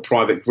our own little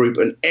private group,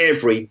 and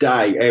every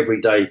day,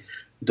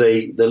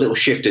 the little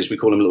shifters, we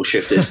call them little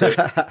shifters.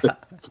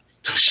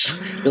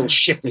 Little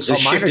shifters.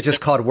 Mine are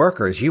just called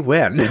workers. You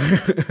win.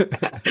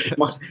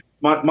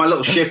 my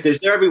little shifters,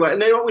 they're everywhere,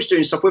 and they're always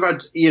doing stuff. We've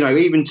had,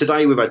 even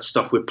today we've had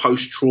stuff with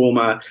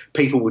post-trauma,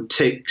 people with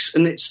tics,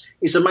 and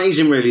it's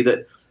amazing really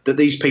that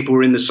these people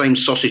were in the same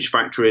sausage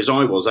factory as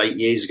I was 8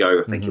 years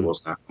ago. I think it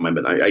was, I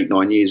remember now,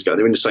 8-9 years ago.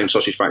 They're in the same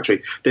sausage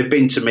factory. They've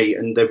been to me,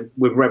 and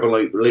we've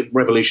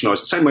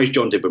revolutionised, the same way as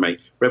John did with me,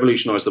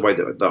 revolutionised the way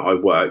that I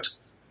worked.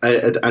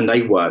 And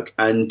they work,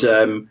 and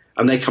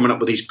they're coming up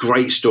with these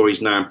great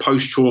stories now, and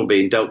post-trauma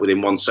being dealt with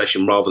in one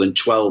session rather than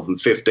 12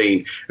 and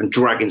 15, and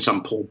dragging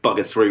some poor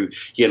bugger through,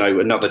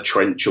 another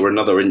trench or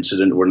another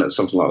incident or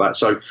something like that.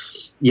 So,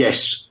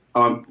 yes,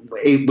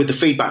 with the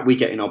feedback we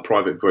get in our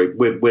private group,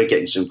 we're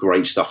getting some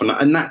great stuff,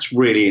 and that's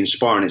really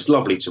inspiring. It's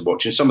lovely to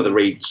watch, and some of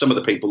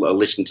the people that are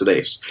listening to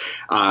this,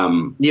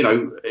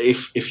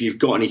 if you've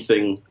got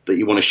anything that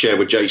you want to share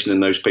with Jason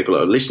and those people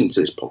that are listening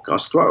to this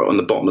podcast, throw it on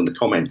the bottom of the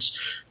comments.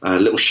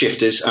 Little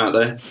shifters out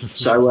there,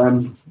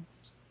 so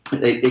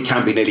it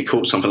can be nearly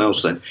called something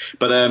else then.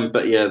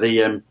 But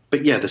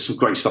yeah, there's some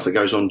great stuff that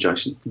goes on,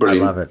 Jason.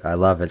 Brilliant. I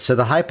love it. So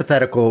the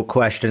hypothetical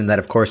question that,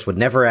 of course, would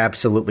never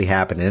absolutely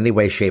happen in any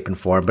way, shape, and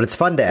form, but it's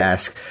fun to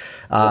ask.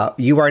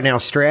 You are now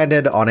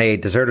stranded on a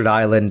deserted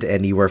island,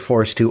 and you are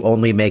forced to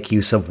only make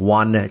use of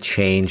one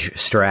change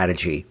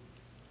strategy.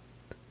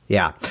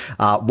 Yeah.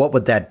 What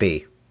would that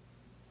be?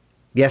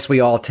 Yes, we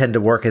all tend to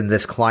work in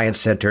this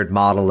client-centered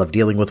model of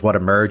dealing with what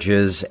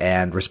emerges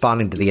and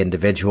responding to the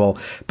individual.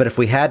 But if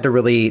we had to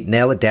really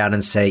nail it down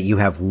and say you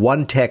have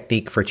one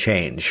technique for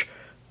change,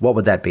 what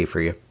would that be for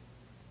you?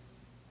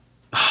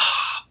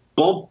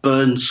 Bob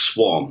Burns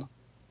Swan.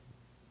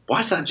 Why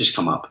has that just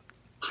come up?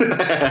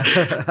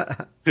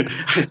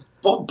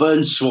 Bob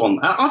Burns Swan.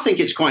 I think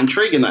it's quite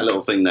intriguing, that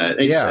little thing there.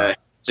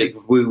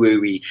 It's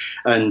woo-woo-y.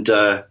 And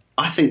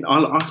I think I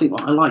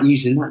like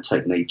using that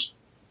technique.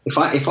 If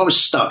I was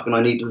stuck and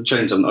I needed to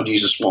change something, I'd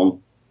use a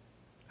swan.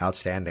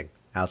 Outstanding.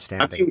 Have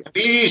you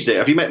used it?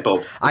 Have you met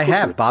Bob? I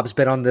have. Bob's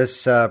been on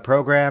this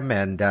program,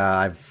 and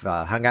I've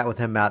hung out with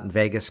him out in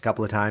Vegas a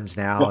couple of times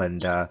now. What?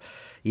 And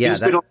he's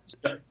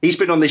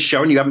been on this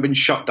show, and you haven't been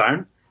shut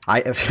down.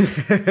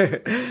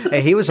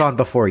 Hey, he was on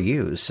before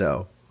you,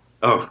 so.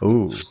 Oh.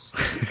 Ooh.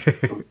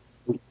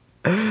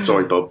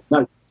 Sorry, Bob.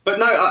 No. But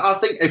no, I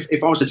think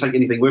if I was to take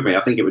anything with me,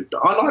 I think it would.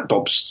 I like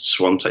Bob's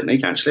Swan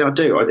technique. Actually, I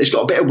do. It's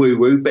got a bit of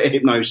woo-woo, bit of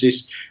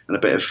hypnosis, and a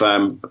bit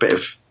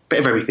of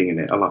everything in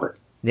it. I love it.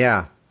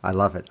 Yeah, I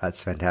love it.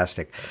 That's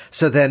fantastic.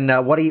 So then,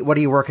 what are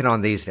you working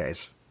on these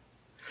days?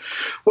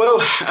 Well,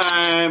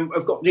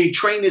 I've got new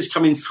trainers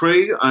coming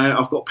through.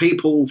 I've got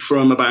people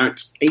from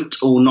about 8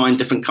 or 9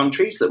 different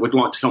countries that would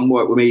like to come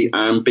work with me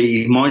and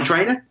be my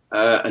trainer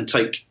and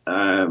take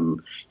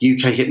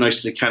UK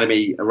Hypnosis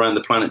Academy around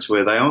the planet to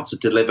where they are to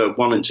deliver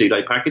 1 and 2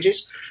 day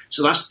packages.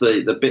 So that's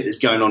the bit that's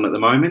going on at the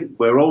moment.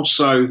 We're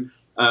also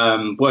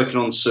working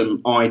on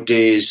some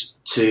ideas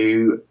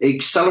to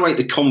accelerate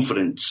the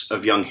confidence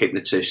of young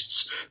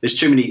hypnotists. There's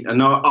too many,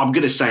 and I'm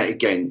going to say it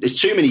again, there's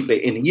too many,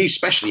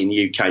 especially in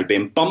the UK,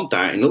 being bumped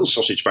out in little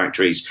sausage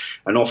factories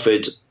and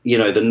offered,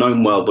 the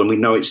known world when we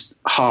know it's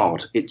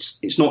hard.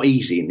 It's not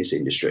easy in this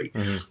industry.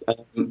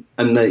 Mm-hmm.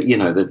 And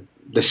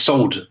they're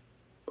sold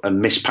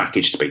and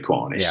mispackaged, to be quite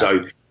honest. Yeah.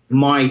 So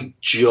my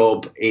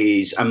job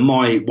is, and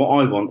what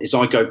I want is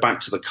I go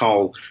back to the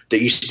Karl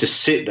that used to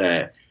sit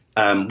there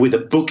with a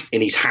book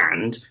in his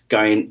hand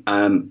going,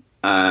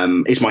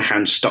 is my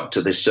hand stuck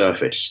to this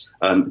surface?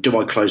 Do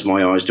I close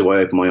my eyes? Do I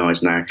open my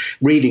eyes now?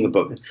 Reading a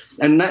book.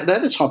 And they're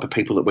the type of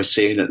people that we're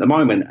seeing at the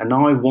moment. And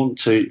I want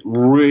to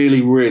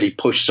really, really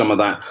push some of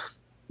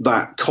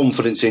that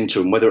confidence into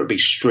them, whether it be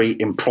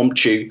street,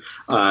 impromptu,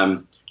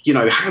 how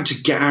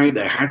to get out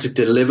there, how to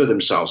deliver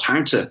themselves,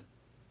 how to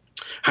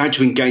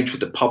engage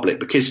with the public,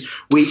 because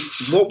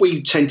what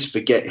we tend to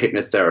forget,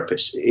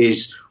 hypnotherapists,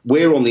 is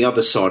we're on the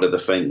other side of the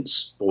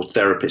fence, or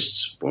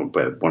therapists, one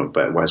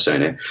better way of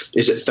saying it,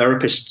 is that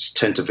therapists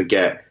tend to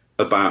forget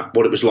about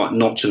what it was like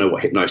not to know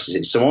what hypnosis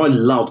is. So I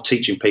love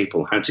teaching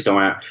people how to go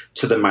out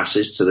to the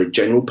masses, to the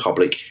general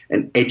public,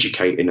 and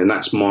educating, and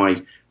that's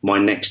my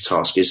next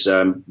task is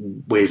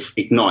with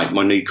Ignite,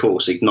 my new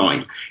course,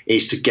 Ignite,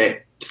 is to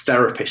get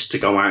therapists to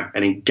go out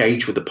and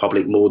engage with the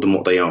public more than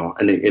what they are,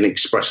 and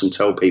express and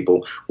tell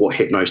people what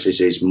hypnosis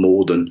is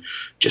more than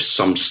just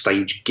some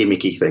stage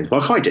gimmicky thing,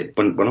 like I did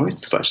when I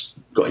first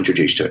got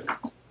introduced to it.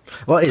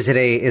 Well, is it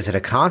a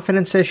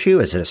confidence issue?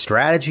 Is it a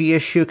strategy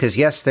issue? Because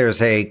yes,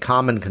 there's a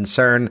common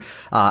concern,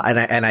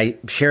 and I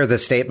share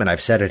this statement.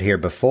 I've said it here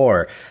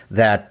before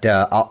that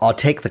I'll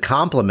take the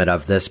compliment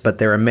of this, but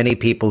there are many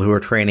people who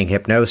are training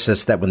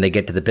hypnosis that when they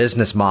get to the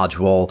business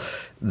module,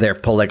 they're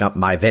pulling up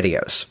my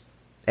videos.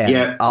 And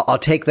yeah. I'll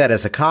take that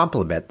as a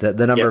compliment.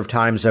 The number of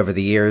times over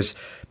the years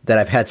that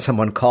I've had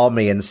someone call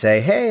me and say,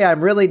 hey,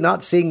 I'm really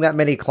not seeing that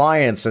many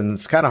clients, and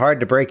it's kind of hard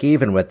to break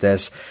even with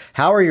this.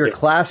 How are your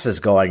classes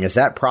going? Is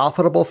that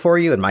profitable for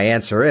you? And my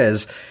answer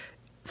is,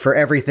 for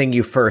everything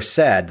you first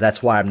said,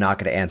 that's why I'm not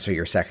going to answer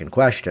your second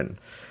question.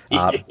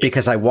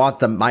 Because I want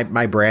them,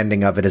 my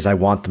branding of it is I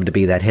want them to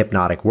be that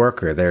hypnotic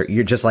worker.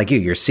 You're just like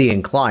you're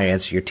seeing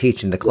clients, you're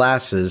teaching the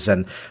classes,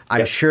 and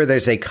I'm sure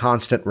there's a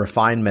constant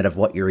refinement of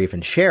what you're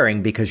even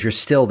sharing because you're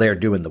still there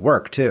doing the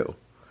work too.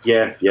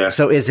 Yeah, yeah.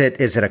 So is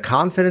it a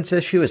confidence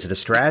issue? Is it a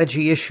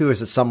strategy issue?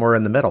 Is it somewhere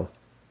in the middle?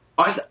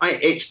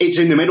 It's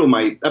in the middle,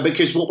 mate.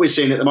 Because what we're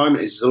seeing at the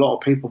moment is a lot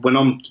of people when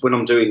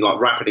I'm doing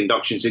like rapid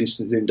inductions,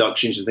 instant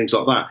inductions, and things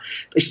like that,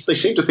 they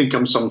seem to think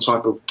I'm some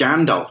type of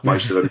Gandalf.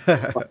 Most of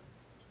them.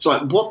 It's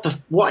like, what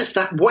is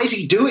that? What is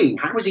he doing?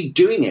 How is he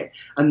doing it?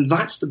 And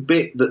that's the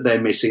bit that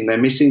they're missing. They're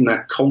missing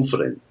that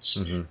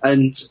confidence. Mm-hmm.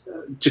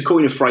 And to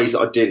coin a phrase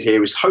that I did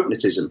here is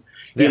hypnotism.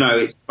 Yeah.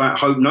 It's about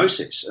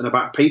hypnosis and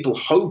about people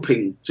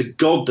hoping to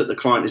God that the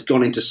client has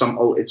gone into some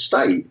altered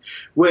state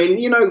when,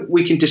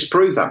 we can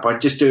disprove that by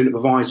just doing it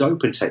with eyes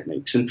open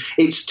techniques. And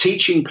it's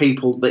teaching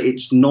people that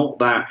it's not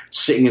that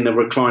sitting in a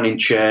reclining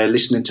chair,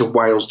 listening to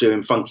whales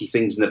doing funky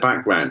things in the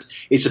background.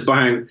 It's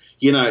about,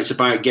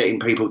 getting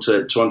people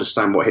to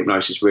understand what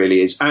hypnosis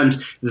really is, and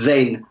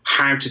then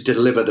how to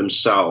deliver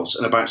themselves,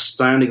 and about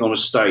standing on a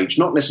stage,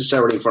 not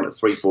necessarily in front of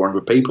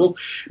 300-400 people,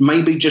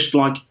 maybe just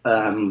like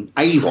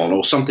Avon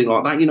or something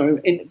like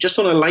that, just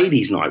on a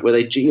ladies' night where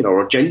they,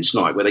 or a gents'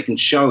 night where they can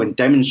show and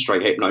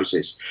demonstrate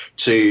hypnosis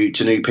to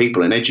new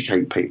people and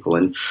educate people.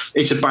 And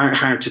it's about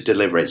how to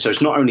deliver it. So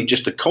it's not only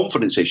just a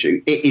confidence issue,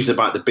 it is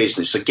about the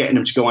business. So getting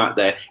them to go out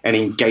there and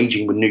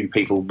engaging with new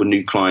people, with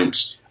new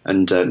clients,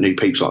 new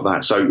peeps like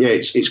that. So yeah,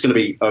 it's going to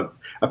be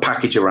a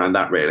package around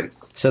that, really.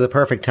 So the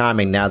perfect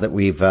timing now that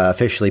we've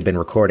officially been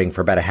recording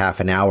for about a half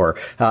an hour.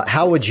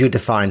 How would you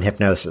define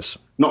hypnosis?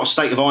 Not a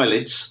state of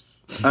eyelids.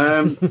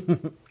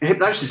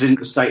 Hypnosis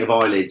isn't a state of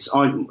eyelids.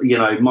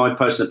 My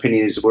personal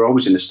opinion is that we're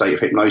always in a state of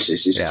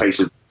hypnosis. It's a case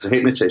of, as a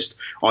hypnotist,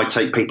 I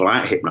take people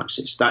out of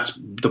hypnosis. That's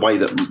the way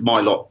that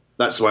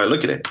that's the way I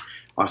look at it.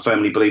 I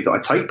firmly believe that I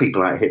take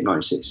people out of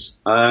hypnosis.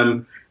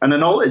 And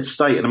an eyelid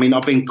state, and I mean,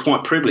 I've been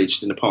quite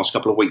privileged in the past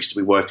couple of weeks to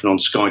be working on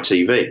Sky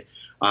TV,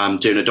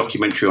 doing a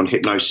documentary on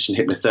hypnosis and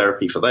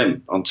hypnotherapy for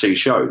them on 2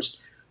 shows.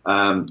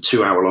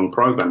 2-hour-long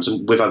programs,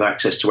 and we've had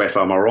access to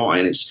fMRI,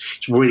 and it's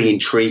really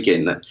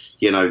intriguing that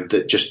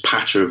that just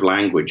patter of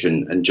language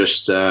and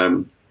just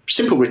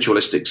simple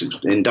ritualistic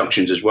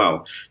inductions as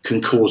well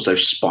can cause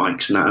those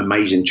spikes and that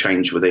amazing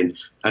change within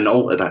and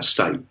alter that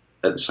state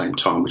at the same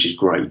time, which is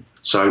great.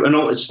 So an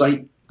altered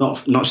state,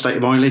 not a state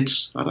of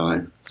eyelids. I don't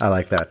know. I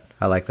like that.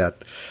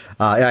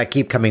 I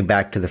keep coming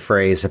back to the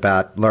phrase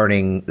about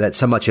learning that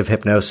so much of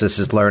hypnosis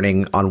is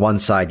learning on one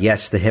side,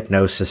 yes, the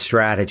hypnosis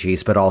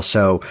strategies, but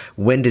also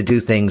when to do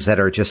things that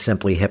are just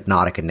simply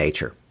hypnotic in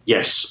nature.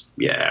 Yes.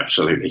 Yeah,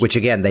 absolutely. Which,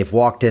 again, they've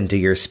walked into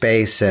your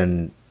space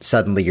and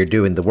suddenly you're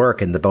doing the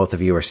work and the both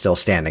of you are still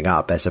standing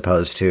up, as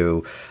opposed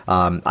to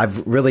I'm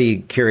really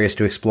curious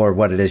to explore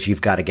what it is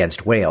you've got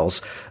against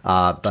whales.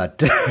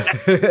 But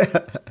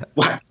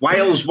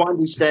whales,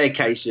 winding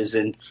staircases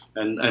and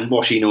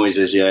washy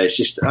noises. Yeah, it's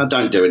just I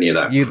don't do any of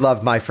that. You'd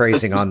love my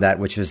phrasing on that,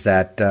 which is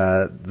that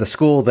the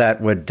school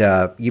that would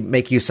you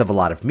make use of a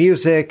lot of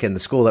music and the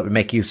school that would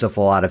make use of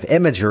a lot of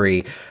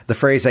imagery, the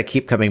phrase I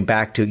keep coming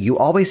back to, you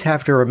always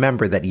have to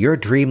remember that your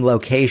dream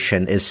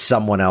location is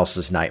someone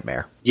else's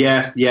nightmare.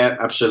 Yeah,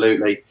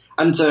 absolutely.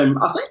 And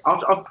I think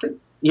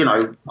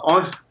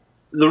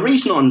the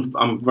reason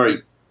I'm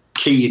very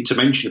keen to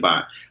mention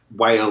about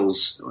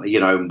whales,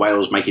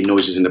 whales making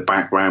noises in the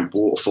background,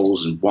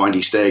 waterfalls and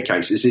windy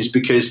staircases is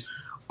because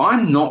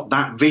I'm not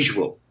that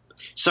visual.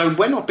 So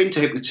when I've been to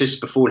hypnotists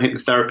before and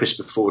hypnotherapists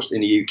before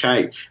in the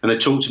UK, and they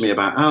talk to me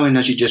about, and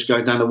as you just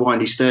go down the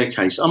windy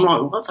staircase, I'm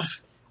like, what the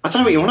I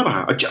don't know what you're on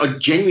about. I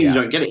genuinely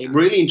don't get it. It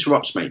really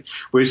interrupts me.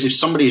 Whereas if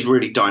somebody is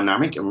really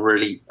dynamic and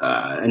really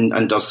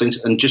and does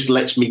things and just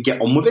lets me get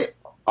on with it,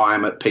 I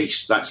am at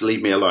peace. That's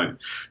leave me alone.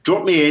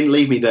 Drop me in,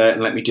 leave me there,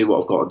 and let me do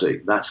what I've got to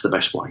do. That's the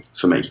best way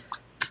for me.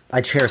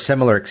 I'd share a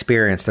similar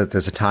experience that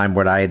there's a time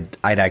when I'd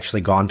actually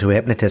gone to a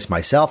hypnotist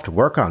myself to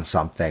work on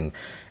something.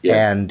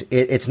 Yeah. And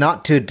it's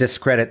not to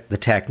discredit the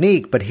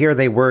technique, but here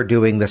they were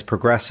doing this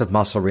progressive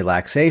muscle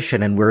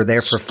relaxation, and we were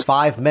there for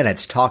 5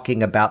 minutes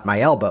talking about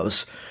my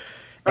elbows.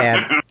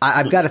 And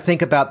I've got to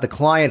think about the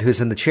client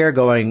who's in the chair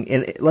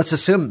going, let's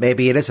assume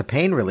maybe it is a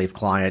pain relief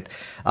client.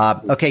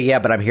 Okay, yeah,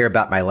 but I'm here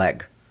about my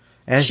leg.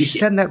 And you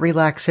send that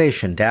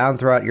relaxation down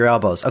throughout your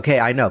elbows. Okay,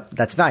 I know,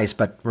 that's nice,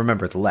 but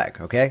remember the leg,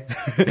 okay?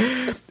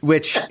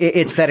 Which,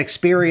 it's that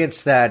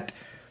experience that,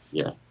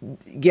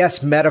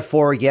 yes,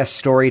 metaphor, yes,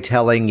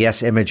 storytelling,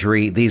 yes,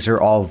 imagery, these are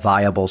all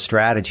viable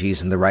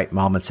strategies in the right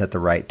moments at the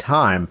right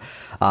time.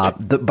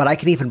 But I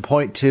can even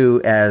point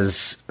to,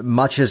 as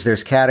much as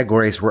there's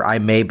categories where I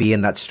may be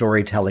in that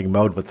storytelling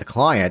mode with the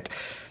client,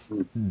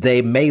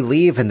 they may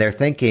leave and they're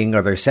thinking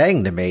or they're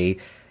saying to me,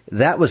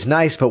 that was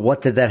nice, but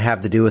what did that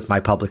have to do with my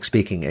public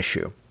speaking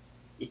issue?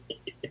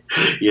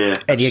 Yeah.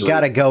 And you got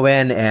to go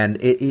in and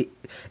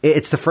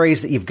it's the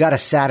phrase that you've got to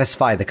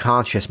satisfy the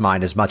conscious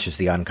mind as much as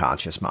the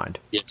unconscious mind.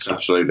 Yes,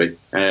 absolutely.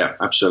 Yeah,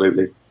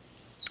 absolutely.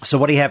 So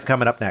what do you have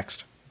coming up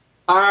next?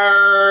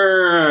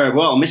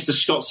 Well, Mr.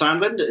 Scott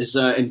Sandland has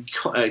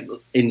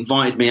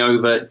invited me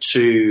over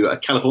to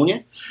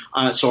California.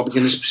 So I'm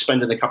going to be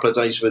spending a couple of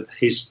days with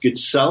his good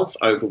self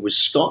over with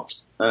Scott.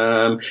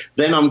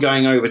 Then I'm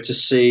going over to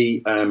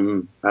see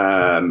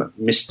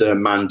Mr.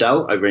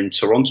 Mandel over in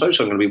Toronto,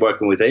 so I'm going to be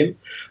working with him.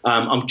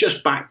 I'm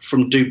just back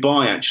from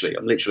Dubai, actually.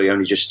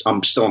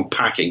 I'm still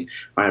unpacking.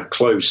 I have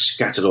clothes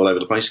scattered all over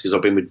the place because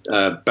I've been with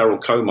Beryl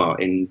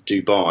Komar in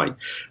Dubai.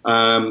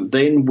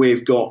 Then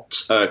we've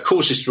got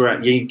courses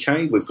throughout the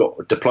UK. We've got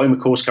a diploma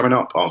course coming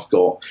up. I've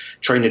got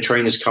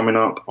trainers coming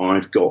up.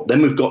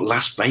 Then we've got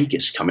Las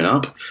Vegas coming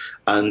up.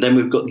 And then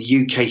we've got the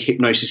UK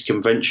Hypnosis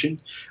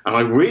Convention. And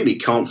I really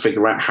can't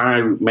figure out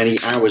how many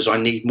hours I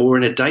need more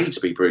in a day, to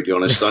be brutally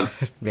honest.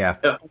 Yeah.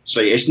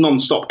 See, it's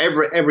non-stop.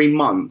 Every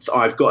month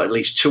I've got at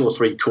least 2 or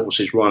 3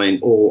 courses running,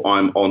 or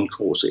I'm on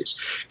courses.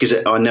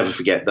 Because I never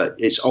forget that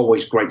it's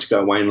always great to go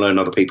away and learn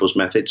other people's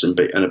methods and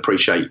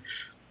appreciate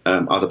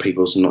other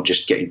people's and not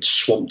just getting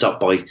swamped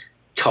up by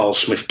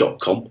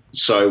carlsmith.com.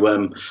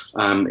 So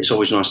it's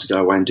always nice to go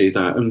away and do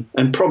that.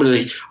 And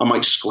probably I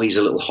might squeeze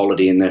a little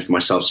holiday in there for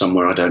myself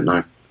somewhere. I don't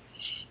know.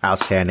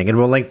 Outstanding. And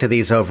we'll link to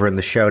these over in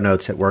the show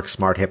notes at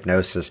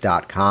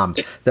worksmarthypnosis.com.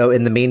 Though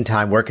in the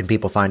meantime, where can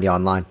people find you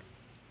online?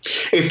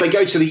 If they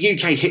go to the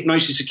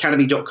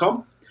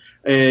ukhypnosisacademy.com,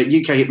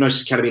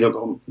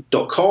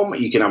 ukhypnosisacademy.com,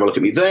 you can have a look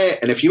at me there.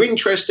 And if you're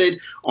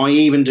interested, I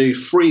even do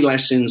free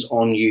lessons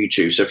on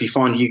YouTube. So if you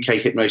find UK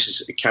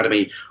Hypnosis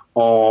Academy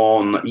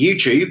on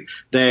YouTube,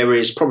 there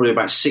is probably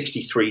about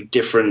 63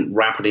 different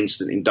rapid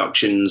instant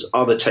inductions,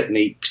 other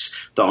techniques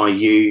that I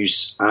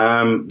use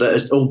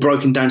that are all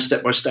broken down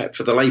step by step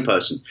for the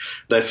layperson.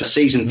 They're for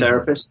seasoned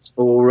therapists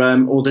or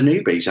the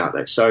newbies out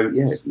there. So,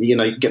 yeah, you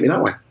can get me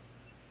that way.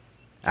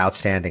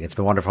 Outstanding. It's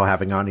been wonderful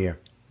having on you.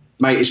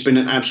 Mate, it's been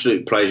an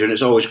absolute pleasure, and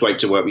it's always great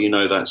to work with you,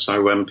 know that.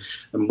 So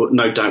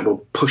no doubt we'll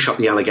push up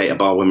the alligator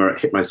bar when we're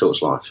at Hypno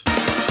Thoughts Live.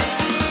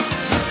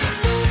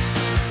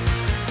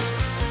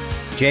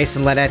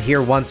 Jason Linett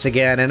here once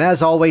again, and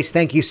as always,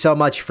 thank you so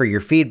much for your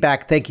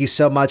feedback. Thank you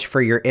so much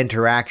for your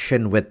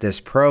interaction with this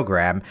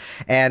program.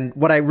 And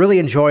what I really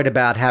enjoyed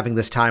about having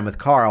this time with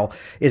Karl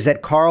is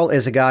that Karl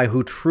is a guy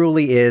who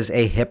truly is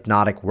a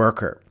hypnotic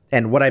worker.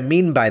 And what I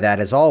mean by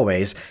that, as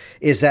always,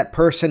 is that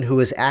person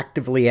who is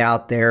actively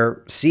out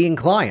there seeing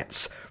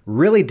clients,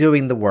 really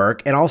doing the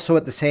work, and also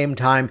at the same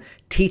time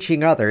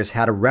teaching others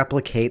how to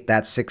replicate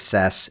that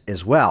success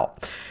as well.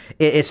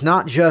 It's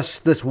not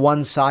just this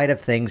one side of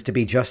things to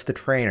be just the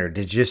trainer,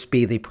 to just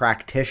be the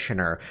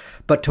practitioner,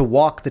 but to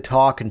walk the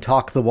talk and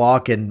talk the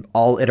walk in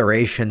all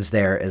iterations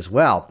there as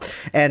well.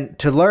 And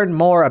to learn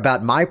more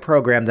about my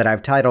program that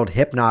I've titled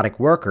Hypnotic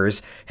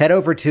Workers, head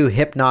over to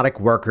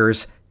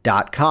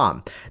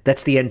hypnoticworkers.com.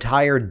 That's the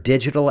entire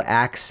digital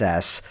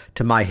access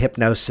to my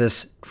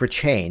Hypnosis for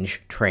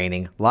Change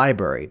training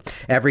library.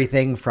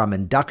 Everything from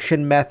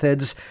induction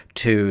methods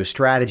to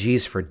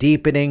strategies for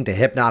deepening to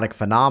hypnotic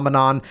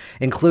phenomenon,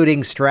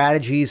 including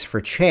strategies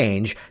for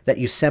change that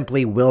you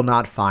simply will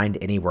not find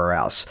anywhere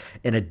else.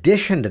 In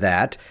addition to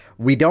that,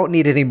 we don't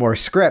need any more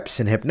scripts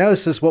in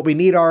hypnosis. What we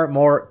need are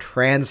more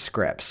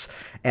transcripts.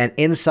 And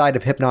inside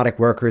of Hypnotic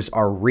Workers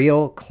are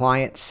real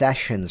client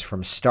sessions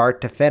from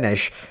start to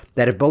finish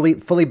that have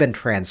fully been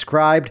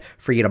transcribed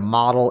for you to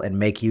model and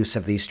make use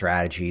of these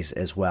strategies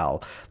as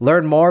well.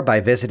 Learn more by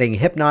visiting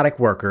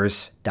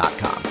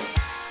hypnoticworkers.com.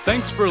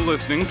 Thanks for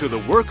listening to the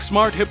Work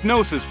Smart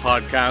Hypnosis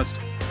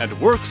podcast at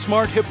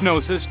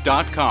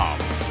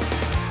WorkSmartHypnosis.com.